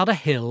talking about a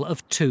hill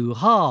of two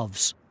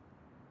halves.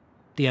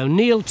 The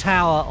O'Neill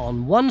Tower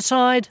on one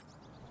side.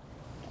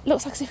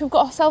 Looks like as if we've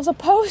got ourselves a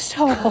post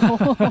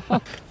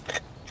hole.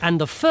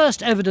 And the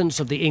first evidence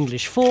of the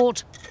English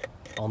fort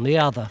on the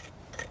other.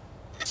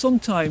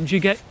 Sometimes you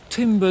get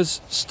timbers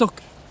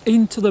stuck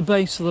into the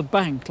base of the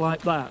bank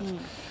like that.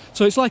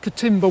 So it's like a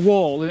timber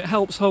wall and it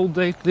helps hold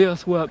the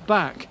earthwork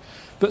back.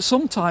 But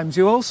sometimes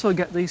you also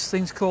get these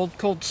things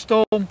called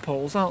stone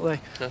poles, aren't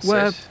they?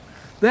 Where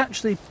they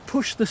actually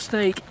push the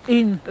stake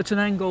in at an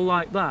angle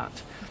like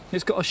that.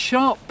 It's got a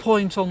sharp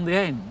point on the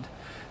end,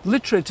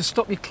 literally to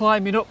stop you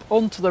climbing up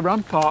onto the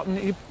rampart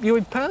and you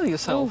impale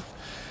yourself.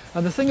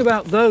 And the thing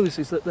about those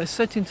is that they're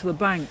set into the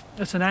bank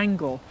at an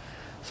angle.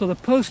 So the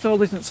post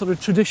hole isn't sort of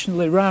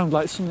traditionally round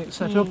like something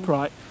set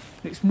upright.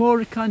 It's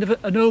more kind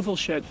of an oval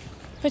shape.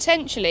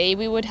 Potentially,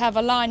 we would have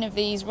a line of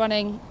these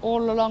running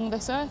all along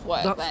this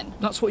earthwork then.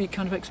 That's what you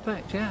kind of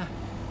expect, yeah.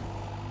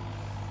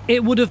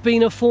 It would have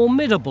been a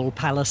formidable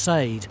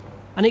palisade,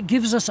 and it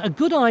gives us a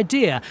good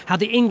idea how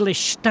the English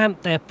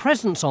stamped their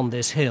presence on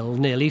this hill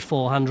nearly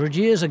 400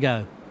 years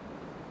ago.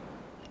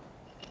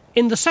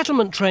 In the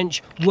settlement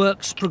trench,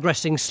 work's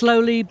progressing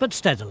slowly but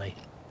steadily.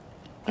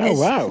 Oh,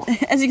 wow.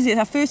 As you can see, it's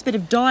our first bit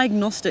of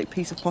diagnostic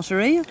piece of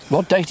pottery.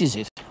 What date is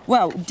it?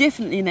 Well,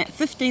 definitely in that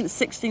 15th,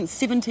 16th,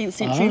 17th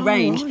century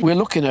range. We're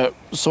looking at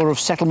sort of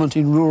settlement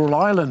in rural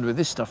Ireland with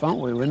this stuff, aren't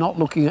we? We're not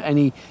looking at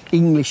any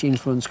English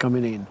influence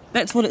coming in.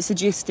 That's what it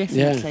suggests,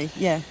 definitely,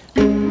 yeah.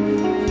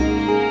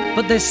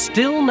 But there's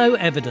still no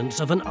evidence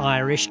of an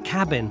Irish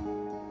cabin.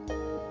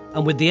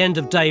 And with the end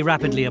of day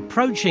rapidly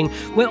approaching,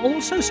 we're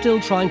also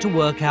still trying to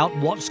work out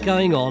what's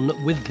going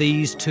on with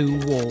these two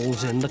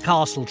walls in the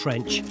castle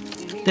trench.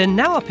 There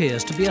now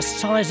appears to be a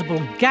sizable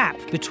gap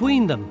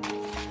between them.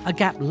 A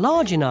gap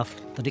large enough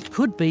that it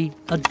could be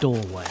a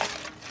doorway.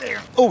 There.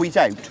 Oh, he's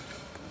out.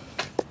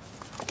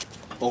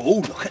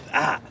 Oh, look at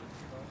that.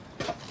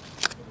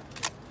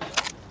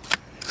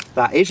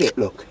 That is it,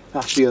 look.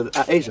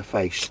 That is a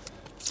face.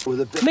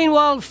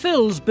 Meanwhile,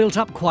 Phil's built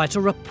up quite a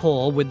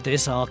rapport with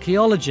this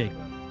archaeology.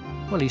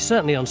 Well, he's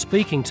certainly on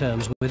speaking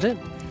terms with it.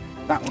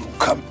 That one will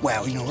come,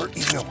 well, you know,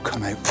 he will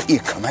come out. He'll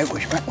come out,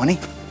 won't he?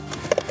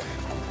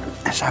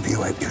 Let's have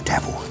you out, you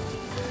devil.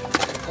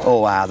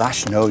 Oh, wow,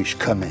 that's nice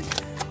coming.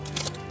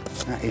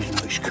 That is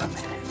nice coming.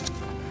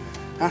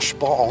 That's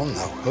spot on,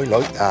 though. I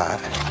like that.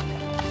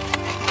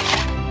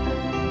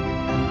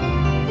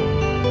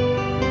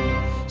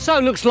 So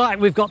it looks like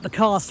we've got the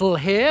castle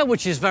here,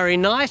 which is very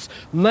nice.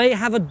 May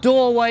have a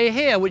doorway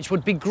here, which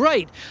would be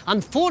great.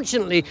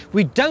 Unfortunately,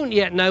 we don't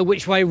yet know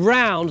which way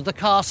round the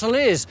castle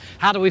is.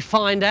 How do we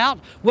find out?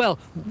 Well,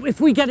 if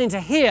we get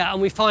into here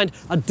and we find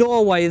a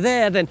doorway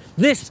there, then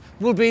this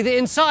will be the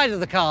inside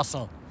of the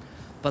castle.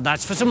 But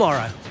that's for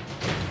tomorrow.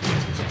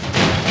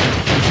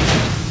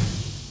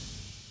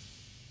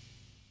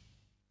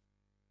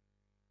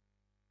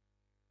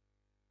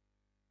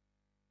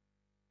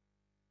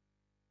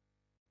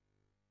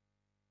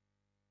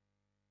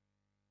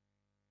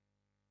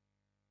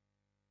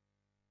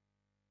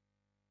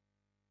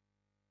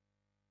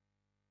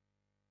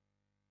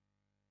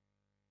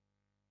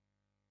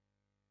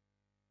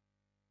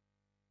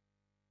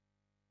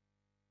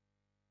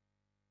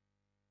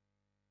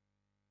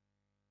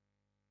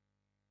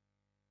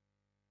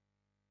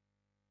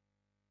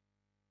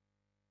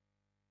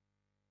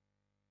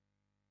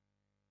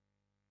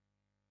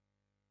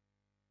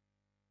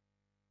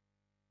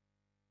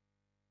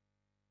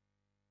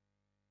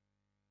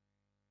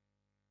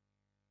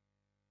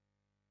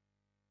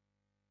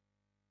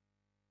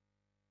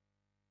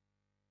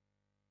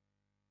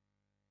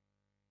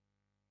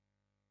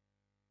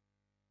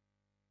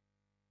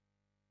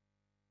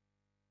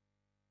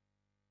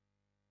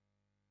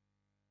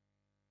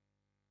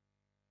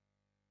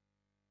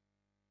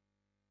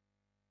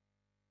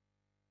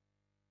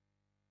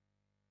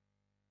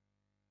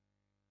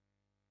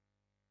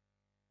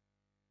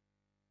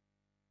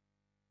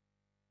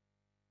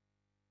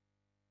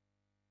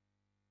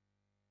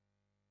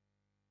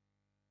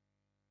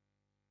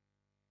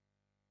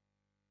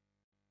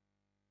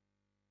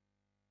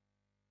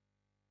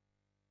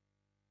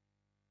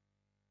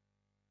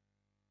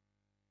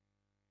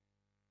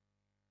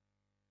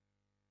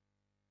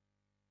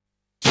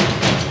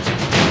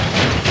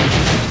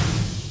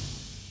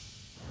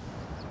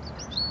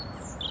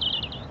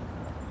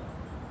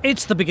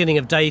 It's the beginning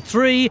of day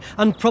 3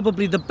 and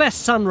probably the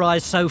best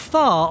sunrise so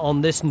far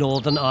on this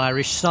Northern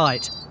Irish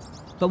site.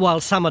 But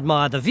while some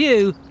admire the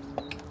view,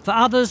 for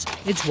others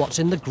it's what's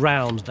in the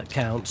ground that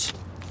counts.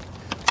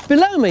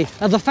 Below me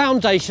are the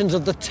foundations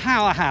of the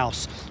Tower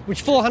House,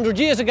 which 400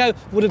 years ago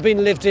would have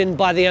been lived in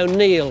by the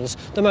O'Neills,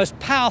 the most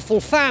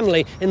powerful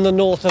family in the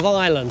north of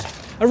Ireland.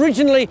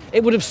 Originally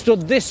it would have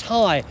stood this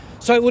high,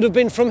 so it would have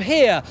been from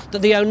here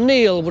that the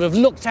O'Neill would have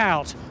looked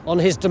out on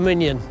his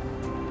dominion.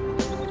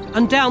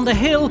 And down the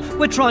hill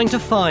we're trying to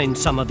find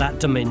some of that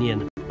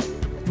dominion.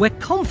 We're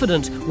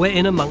confident we're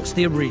in amongst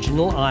the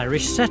original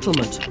Irish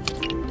settlement.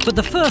 But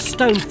the first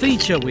stone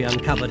feature we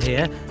uncovered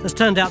here has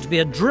turned out to be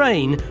a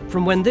drain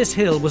from when this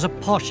hill was a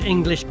posh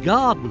English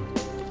garden.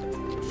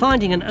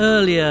 Finding an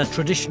earlier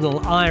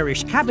traditional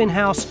Irish cabin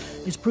house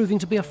is proving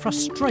to be a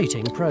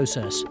frustrating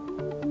process.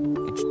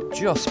 It's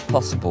just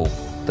possible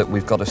that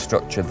we've got a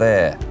structure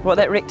there. What,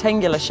 that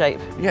rectangular shape?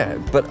 Yeah,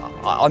 but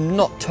I'm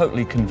not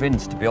totally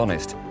convinced, to be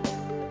honest.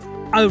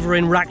 Over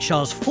in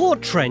Rackshaw's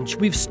Fort Trench,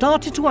 we've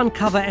started to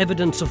uncover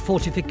evidence of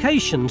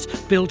fortifications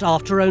built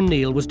after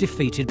O'Neill was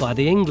defeated by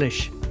the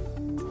English.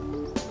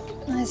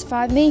 There's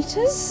 5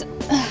 metres.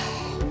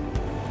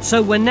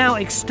 So we're now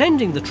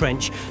extending the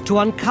trench to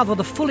uncover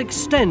the full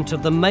extent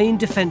of the main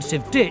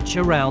defensive ditch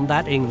around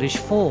that English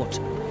fort.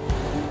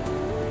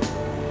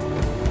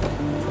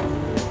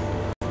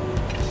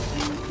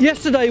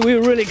 Yesterday we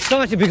were really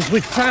excited because we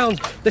found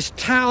this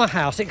tower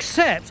house,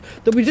 except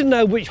that we didn't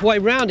know which way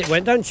round it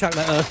went. Don't chuck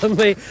that earth at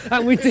me.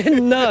 And we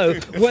didn't know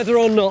whether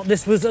or not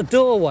this was a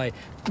doorway.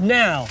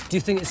 Now, do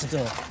you think it's a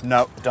door?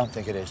 No, I don't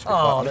think it is.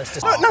 Oh, let's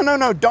just...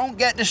 No, don't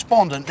get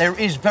despondent. There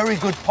is very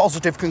good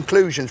positive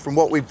conclusions from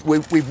what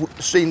we've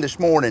seen this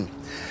morning.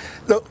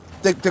 Look,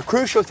 the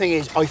crucial thing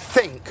is, I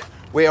think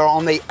we are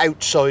on the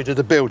outside of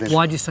the building.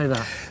 Why do you say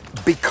that?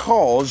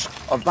 Because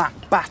of that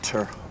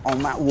batter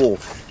on that wall.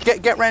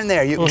 Get round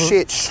there, you can see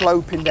it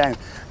sloping down.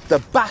 The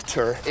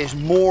batter is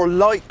more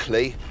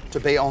likely to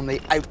be on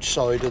the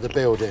outside of the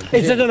building.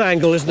 It's at an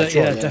angle, isn't it? That's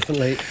right, Yeah,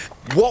 definitely.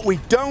 What we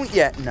don't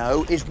yet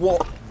know is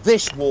what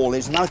this wall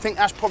is, and I think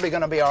that's probably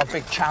going to be our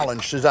big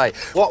challenge today.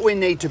 What we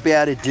need to be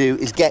able to do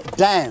is get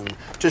down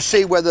to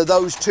see whether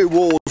those two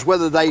walls,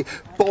 whether they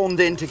bond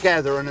in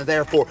together and are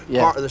therefore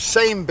part of the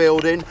same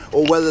building,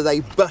 or whether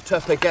they butt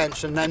up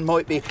against and then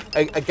might be,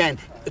 again,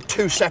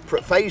 2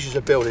 separate phases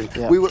of building.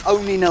 Yeah. We will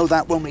only know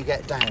that when we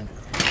get down.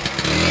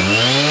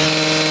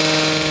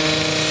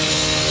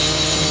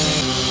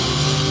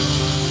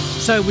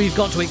 So we've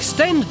got to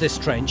extend this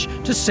trench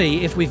to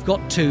see if we've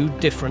got 2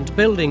 different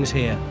buildings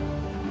here.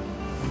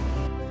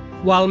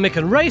 While Mick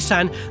and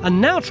Raysan are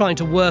now trying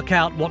to work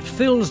out what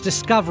Phil's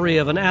discovery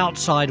of an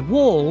outside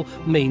wall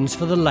means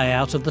for the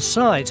layout of the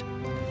site.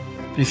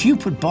 But if you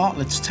put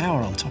Bartlett's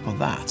tower on top of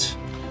that,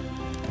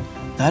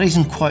 that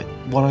isn't quite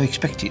what I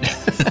expected.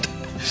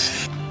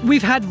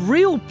 We've had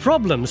real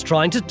problems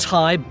trying to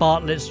tie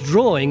Bartlett's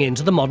drawing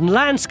into the modern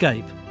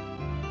landscape.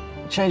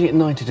 Changing it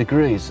 90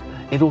 degrees,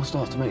 it all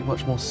starts to make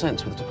much more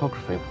sense with the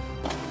topography.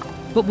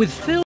 But with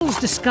Phil's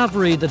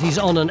discovery that he's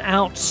on an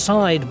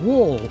outside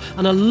wall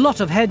and a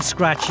lot of head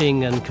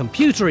scratching and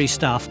computery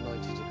stuff,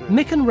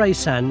 Mick and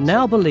Raysan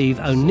now believe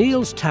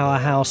O'Neill's tower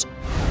house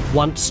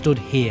once stood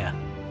here.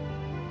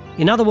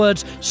 In other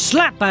words,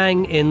 slap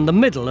bang in the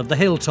middle of the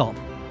hilltop.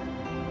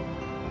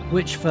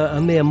 Which for a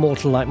mere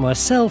mortal like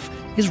myself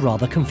is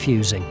rather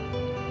confusing.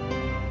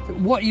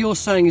 What you're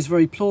saying is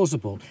very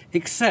plausible,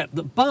 except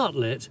that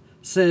Bartlett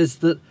says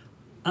that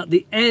at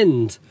the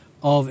end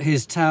of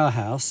his tower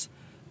house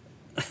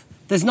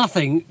there's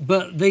nothing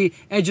but the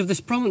edge of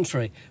this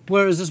promontory,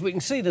 whereas as we can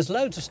see there's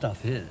loads of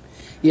stuff here.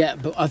 Yeah,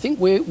 but I think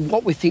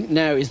what we think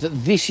now is that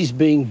this is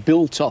being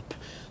built up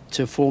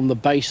to form the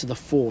base of the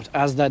fort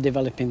as they're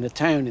developing the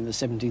town in the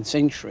 17th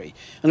century.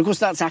 And of course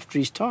that's after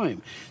his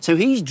time. So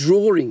he's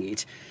drawing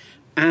it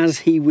as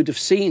he would have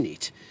seen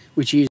it,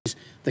 which is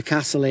the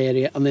castle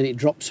area, and then it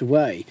drops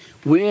away.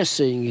 We're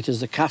seeing it as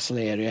the castle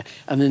area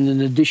and then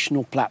an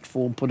additional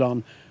platform put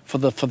on for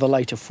the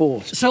later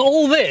fort. So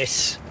all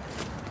this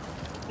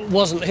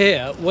wasn't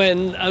here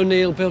when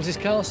O'Neill built his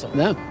castle?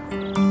 No.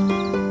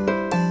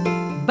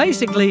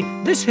 Basically,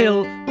 this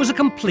hill was a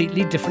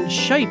completely different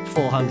shape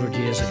 400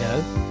 years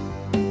ago,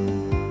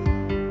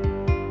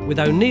 with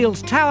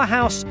O'Neill's tower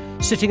house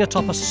sitting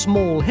atop a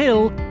small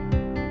hill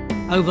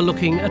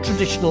overlooking a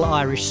traditional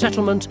Irish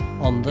settlement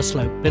on the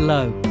slope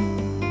below.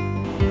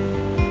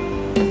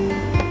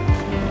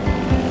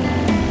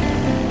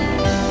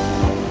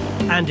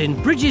 And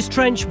in Bridges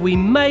Trench, we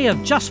may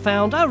have just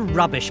found a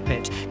rubbish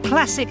pit,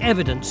 classic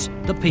evidence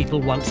that people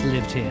once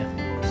lived here.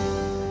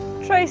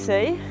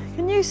 Tracy,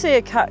 can you see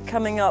a cat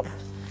coming up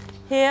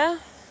here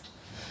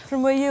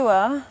from where you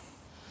are?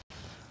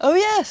 Oh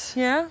yes.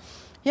 Yeah?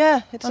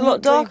 Yeah, it's a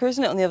lot darker,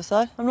 isn't it, on the other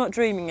side? I'm not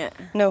dreaming it.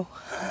 No.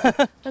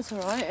 That's all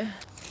right.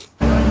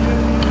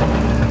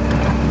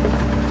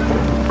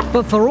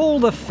 But for all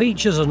the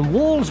features and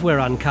walls we're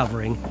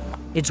uncovering,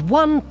 it's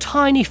one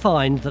tiny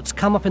find that's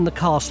come up in the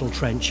castle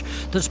trench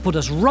that's put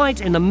us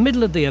right in the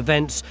middle of the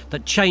events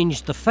that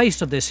changed the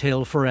face of this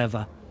hill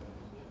forever.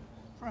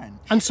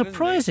 And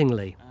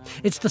surprisingly,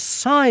 it's the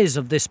size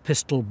of this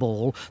pistol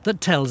ball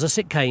that tells us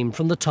it came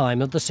from the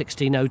time of the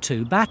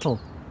 1602 battle.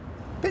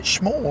 Bit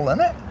small,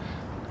 isn't it?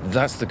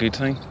 That's the good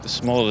thing. The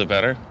smaller the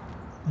better.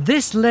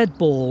 This lead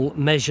ball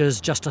measures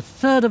just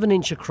 1/3 of an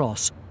inch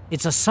across.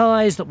 It's a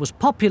size that was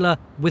popular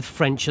with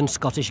French and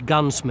Scottish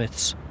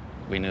gunsmiths.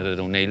 We knew that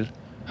O'Neill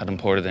had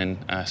imported in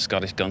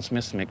Scottish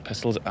gunsmiths to make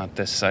pistols at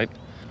this site.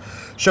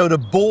 So the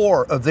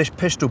bore of this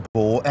pistol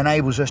ball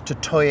enables us to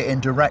tie it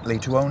in directly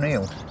to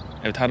O'Neill.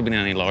 If it had been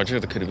any larger,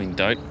 there could have been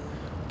doubt.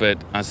 But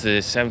as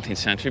the 17th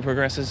century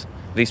progresses,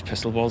 these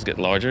pistol balls get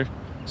larger.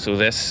 So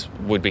this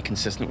would be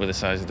consistent with the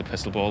size of the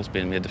pistol balls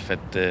being made to fit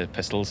the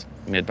pistols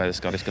made by the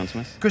Scottish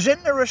gunsmiths. Because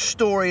isn't there a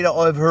story that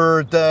I've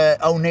heard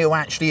that O'Neill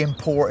actually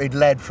imported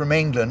lead from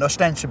England,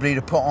 ostensibly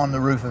to put on the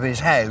roof of his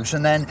house,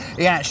 and then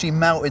he actually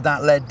melted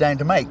that lead down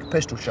to make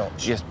pistol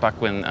shots? Yes, back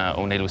when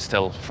O'Neill was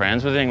still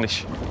friends with the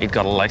English, he'd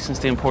got a licence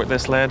to import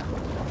this lead.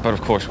 But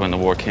of course, when the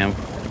war came,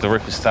 the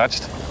roof was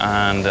thatched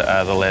and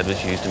the lead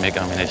was used to make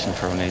ammunition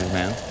for O'Neill's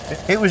men.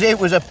 It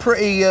was a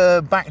pretty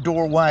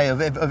backdoor way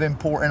of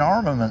importing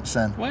armaments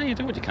then. Well, you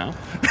do what you can.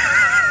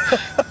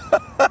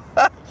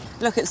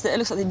 Look, it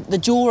looks like the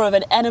jaw of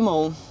an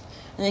animal.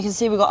 And you can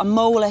see we've got a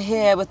molar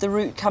here with the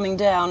root coming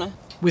down.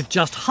 With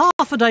just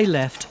half a day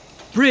left,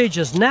 Bridge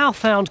has now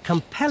found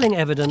compelling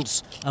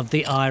evidence of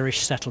the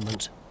Irish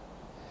settlement.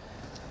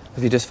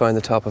 Have you just found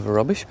the top of a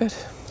rubbish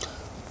pit?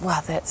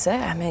 Well, that's it.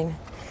 I mean,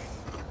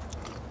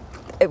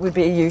 it would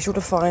be usual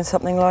to find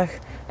something like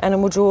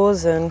animal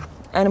jaws and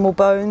animal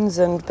bones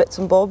and bits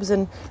and bobs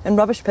and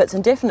rubbish pits,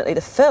 and definitely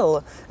the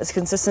fill is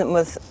consistent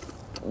with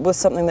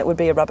something that would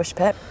be a rubbish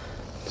pit.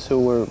 So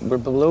we're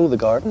below the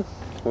garden.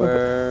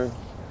 We're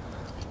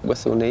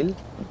with O'Neill.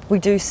 We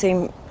do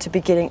seem to be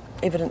getting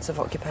evidence of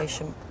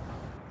occupation.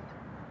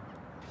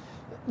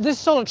 This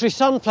solitary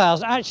sunflower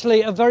is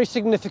actually a very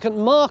significant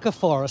marker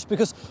for us,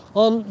 because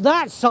on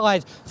that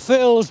side,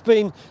 Phil's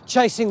been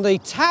chasing the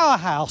tower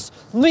house.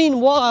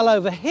 Meanwhile,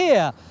 over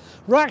here,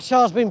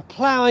 Rakshaw's been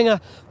ploughing a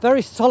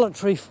very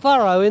solitary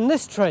furrow in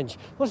this trench.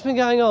 What's been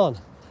going on?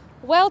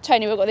 Well,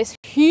 Tony, we've got this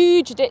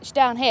huge ditch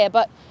down here,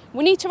 but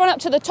we need to run up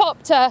to the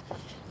top to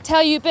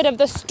tell you a bit of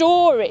the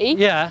story.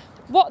 Yeah.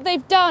 What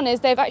they've done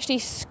is they've actually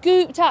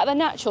scooped out the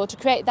natural to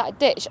create that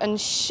ditch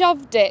and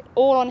shoved it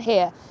all on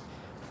here.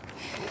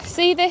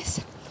 See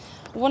this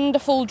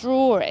wonderful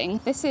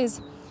drawing? This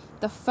is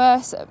the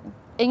first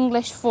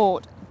English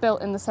fort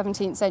built in the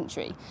 17th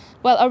century.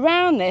 Well,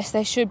 around this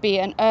there should be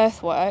an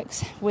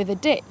earthworks with a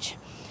ditch.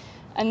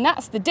 And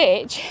that's the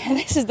ditch, and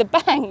this is the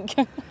bank.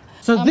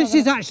 So this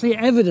is actually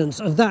evidence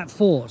of that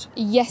fort?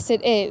 Yes,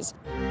 it is.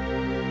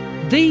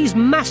 These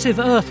massive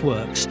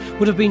earthworks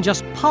would have been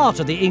just part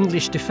of the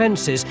English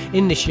defences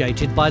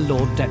initiated by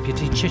Lord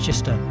Deputy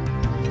Chichester.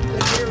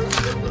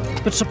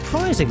 But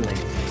surprisingly,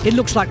 it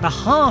looks like the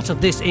heart of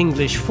this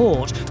English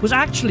fort was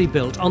actually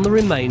built on the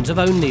remains of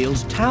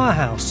O'Neill's tower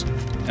house.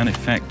 In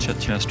effect,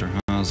 Chichester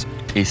has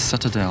a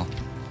citadel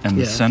in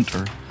the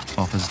centre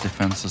of his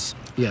defences.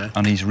 Yeah.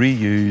 And he's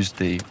reused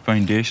the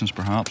foundations,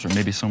 perhaps, or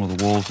maybe some of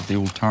the walls of the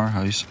old tower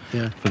house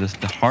for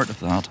the heart of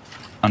that.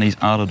 And he's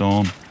added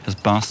on his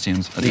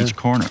bastions at each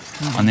corner.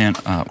 And then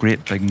a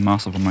great big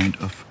massive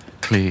amount of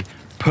clay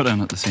put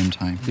in at the same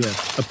time. Yeah,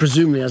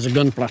 presumably as a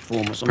gun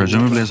platform or something.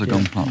 Presumably as a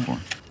gun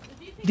platform.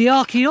 The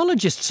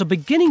archaeologists are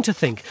beginning to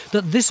think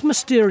that this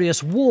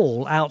mysterious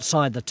wall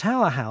outside the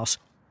tower house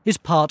is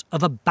part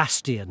of a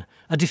bastion,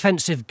 a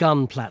defensive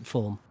gun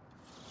platform.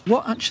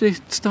 What actually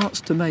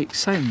starts to make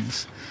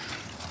sense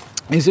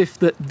is if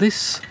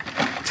this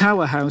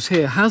tower house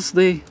here has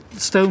the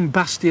stone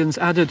bastions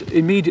added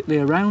immediately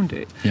around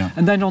it,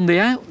 and then on the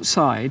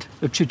outside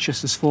of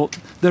Chichester's fort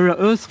there are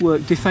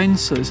earthwork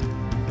defences.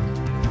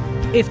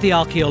 If the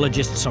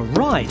archaeologists are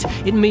right,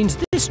 it means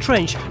this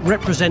trench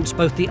represents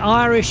both the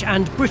Irish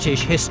and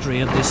British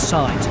history of this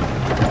site.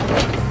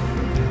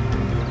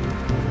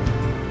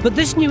 But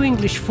this new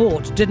English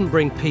fort didn't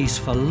bring peace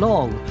for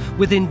long.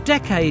 Within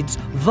decades,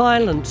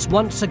 violence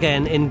once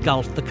again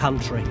engulfed the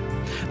country,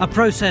 a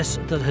process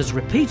that has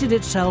repeated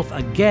itself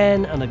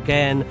again and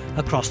again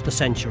across the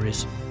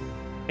centuries.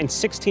 In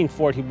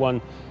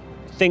 1641,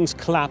 things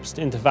collapsed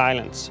into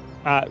violence,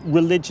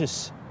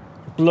 religious,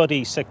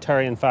 bloody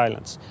sectarian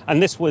violence.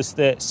 And this was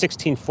the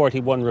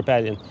 1641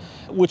 rebellion,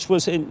 which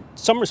was in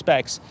some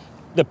respects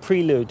the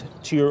prelude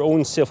to your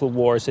own civil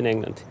wars in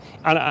England.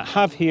 And I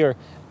have here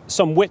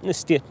some witness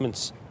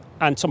statements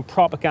and some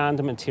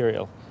propaganda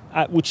material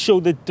which show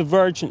the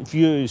divergent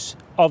views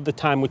of the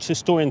time, which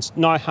historians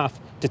now have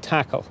to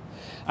tackle.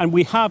 And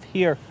we have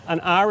here an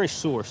Irish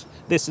source.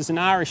 This is an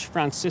Irish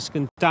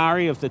Franciscan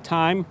diary of the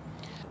time.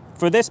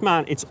 For this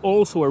man, it's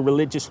also a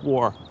religious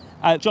war,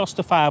 a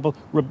justifiable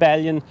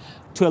rebellion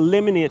to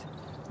eliminate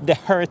the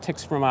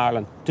heretics from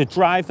Ireland, to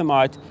drive them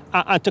out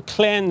and to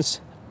cleanse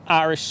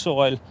Irish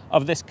soil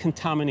of this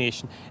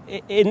contamination.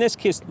 In this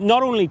case,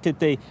 not only did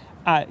they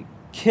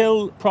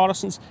kill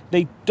Protestants.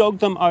 They dug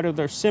them out of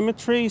their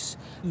cemeteries.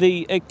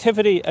 The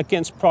activity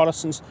against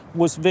Protestants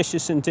was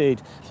vicious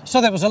indeed.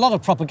 So there was a lot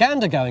of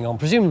propaganda going on.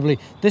 Presumably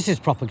this is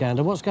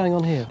propaganda. What's going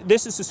on here?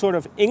 This is the sort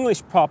of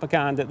English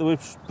propaganda that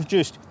was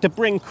produced to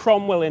bring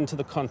Cromwell into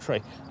the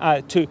country,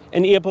 to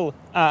enable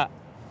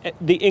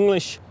the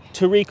English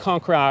to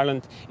reconquer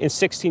Ireland in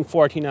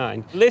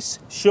 1649. This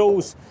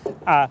shows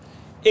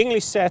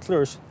English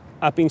settlers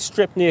being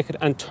stripped naked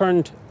and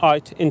turned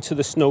out into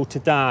the snow to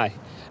die.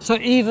 So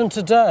even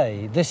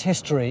today, this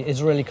history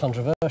is really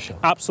controversial.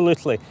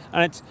 Absolutely.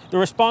 And it's the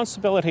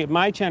responsibility of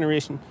my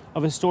generation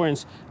of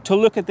historians to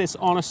look at this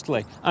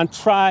honestly and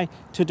try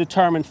to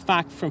determine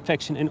fact from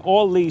fiction in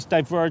all these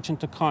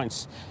divergent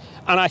accounts.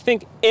 And I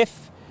think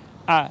if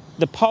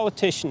the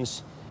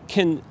politicians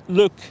can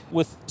look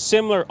with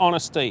similar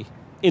honesty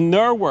in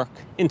their work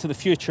into the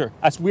future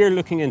as we're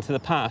looking into the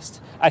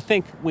past, I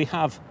think we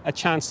have a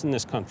chance in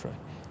this country.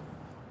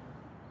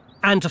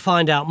 And to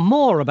find out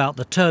more about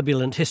the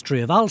turbulent history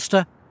of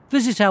Ulster,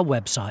 visit our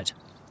website.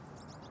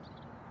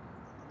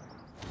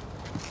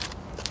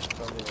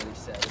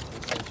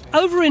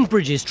 Over in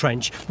Bridges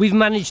Trench, we've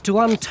managed to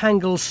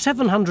untangle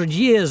 700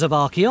 years of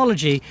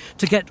archaeology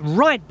to get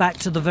right back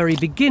to the very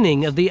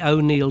beginning of the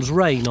O'Neill's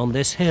reign on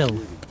this hill.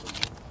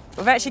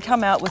 We've actually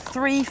come out with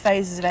 3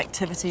 phases of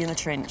activity in the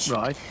trench.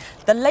 Right.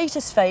 The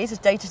latest phase is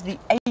dated to the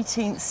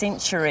 18th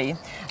century,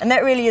 and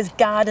that really is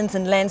gardens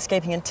and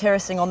landscaping and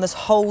terracing on this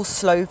whole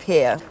slope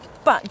here.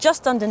 But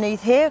just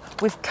underneath here,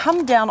 we've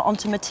come down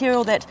onto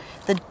material that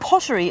the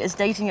pottery is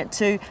dating it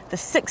to the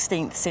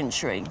 16th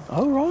century.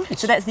 Oh, right.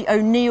 So that's the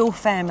O'Neill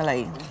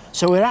family.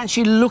 So we're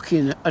actually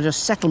looking at a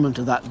settlement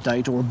of that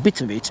date, or a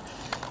bit of it,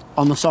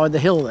 on the side of the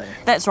hill there.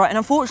 That's right, and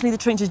unfortunately the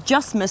trench has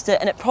just missed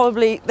it, and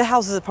the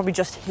houses are probably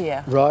just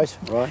here. Right.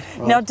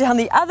 Now down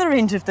the other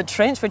end of the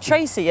trench, where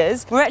Tracy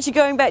is, we're actually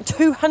going back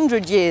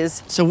 200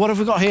 years. So what have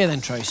we got here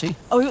then, Tracy?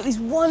 Oh, we've got these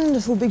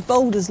wonderful big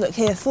boulders, look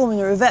here, forming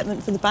a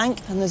revetment for the bank,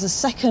 and there's a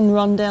second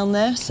run down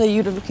there, so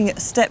you're looking at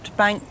a stepped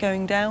bank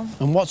going down.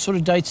 And what sort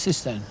of date's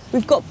this then?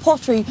 We've got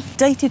pottery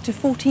dated to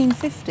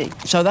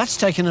 1450. So that's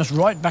taken us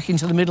right back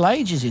into the Middle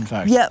Ages, in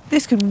fact. Yeah,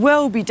 this could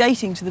well be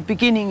dating to the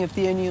beginning of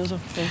the O'Neill's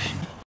occupation.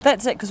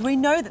 That's it, because we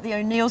know that the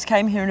O'Neills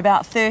came here in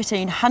about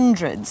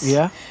 1300s.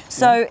 Yeah.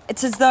 So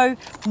it's as though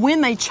when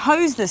they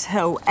chose this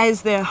hill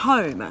as their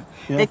home,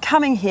 they're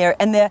coming here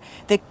and they're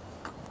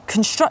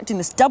constructing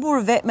this double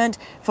revetment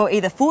for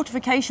either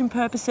fortification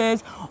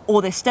purposes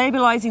or they're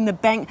stabilising the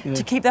bank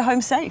to keep their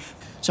home safe.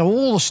 So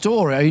all the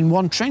story in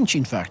one trench,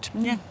 in fact.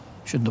 Yeah.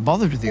 Shouldn't have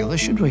bothered with the other,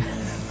 should we?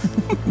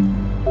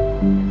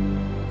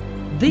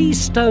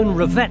 These stone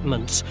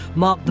revetments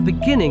mark the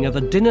beginning of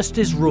a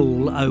dynasty's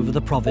rule over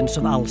the province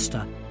of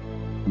Ulster.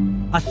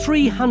 A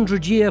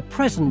 300-year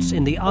presence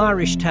in the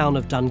Irish town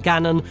of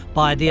Dungannon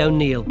by the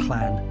O'Neill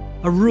clan,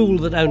 a rule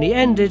that only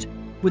ended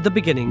with the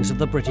beginnings of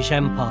the British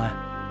Empire.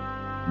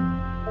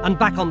 And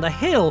back on the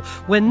hill,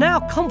 we're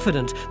now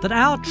confident that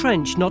our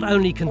trench not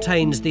only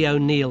contains the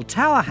O'Neill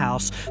Tower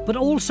House, but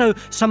also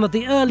some of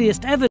the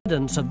earliest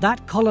evidence of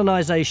that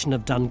colonisation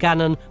of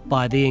Dungannon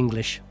by the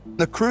English.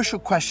 The crucial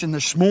question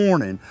this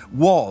morning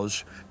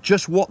was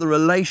just what the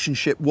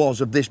relationship was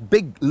of this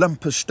big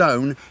lump of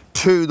stone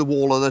to the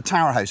wall of the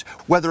tower house,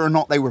 whether or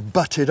not they were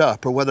butted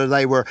up or whether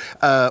they were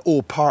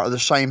all part of the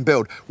same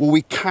build. Well,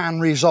 we can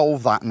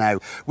resolve that now.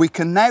 We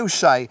can now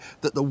say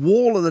that the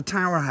wall of the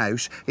tower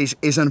house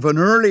is of an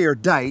earlier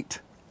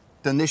date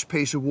than this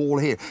piece of wall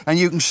here. And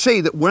you can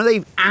see that when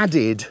they've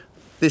added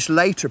this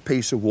later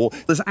piece of wall,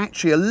 there's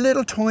actually a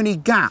little tiny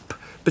gap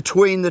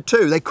between the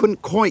two. They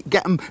couldn't quite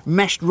get them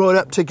meshed right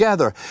up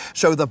together.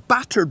 So the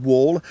battered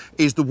wall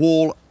is the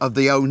wall of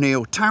the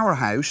O'Neill Tower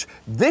House.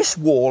 This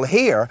wall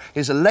here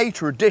is a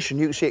later addition.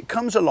 You can see it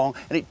comes along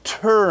and it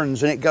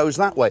turns and it goes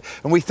that way.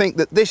 And we think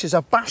that this is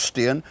a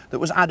bastion that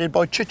was added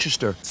by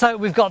Chichester. So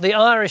we've got the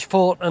Irish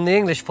fort and the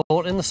English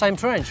fort in the same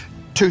trench?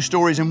 2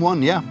 stories in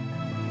one, yeah.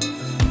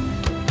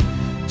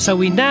 So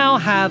we now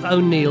have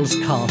O'Neill's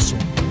Castle,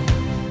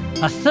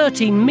 a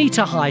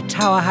 13-metre high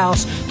tower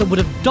house that would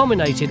have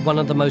dominated one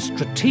of the most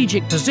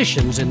strategic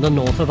positions in the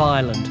north of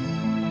Ireland.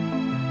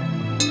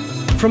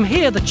 From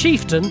here, the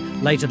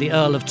chieftain, later the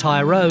Earl of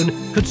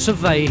Tyrone, could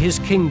survey his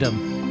kingdom.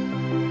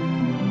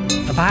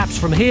 And perhaps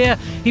from here,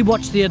 he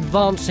watched the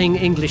advancing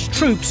English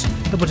troops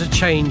that were to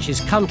change his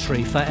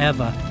country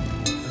forever.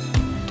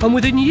 And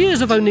within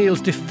years of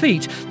O'Neill's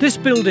defeat, this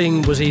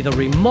building was either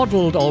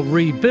remodelled or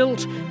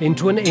rebuilt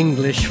into an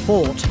English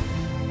fort,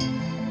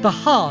 the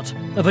heart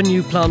of a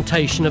new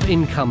plantation of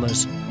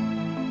incomers,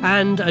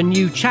 and a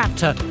new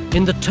chapter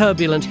in the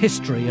turbulent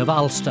history of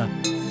Ulster.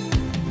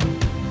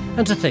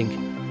 And to think,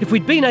 if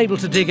we'd been able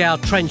to dig our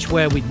trench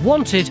where we'd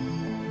wanted,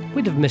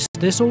 we'd have missed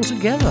this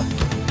altogether.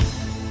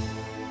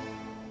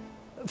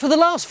 For the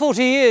last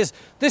 40 years,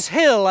 this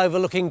hill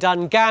overlooking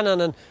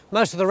Dungannon and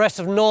most of the rest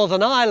of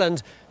Northern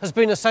Ireland has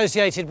been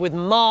associated with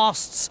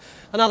masts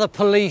and other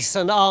police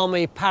and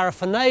army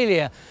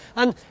paraphernalia.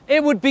 And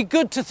it would be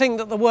good to think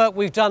that the work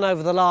we've done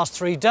over the last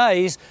 3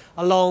 days,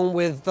 along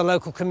with the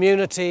local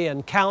community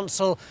and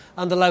council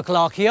and the local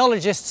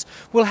archaeologists,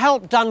 will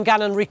help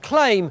Dungannon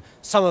reclaim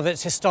some of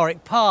its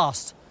historic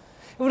past.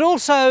 It would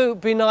also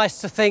be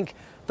nice to think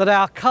that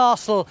our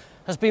castle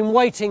has been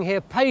waiting here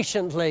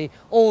patiently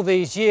all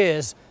these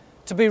years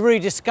to be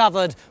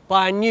rediscovered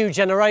by a new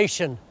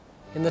generation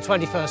in the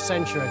 21st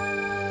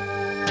century.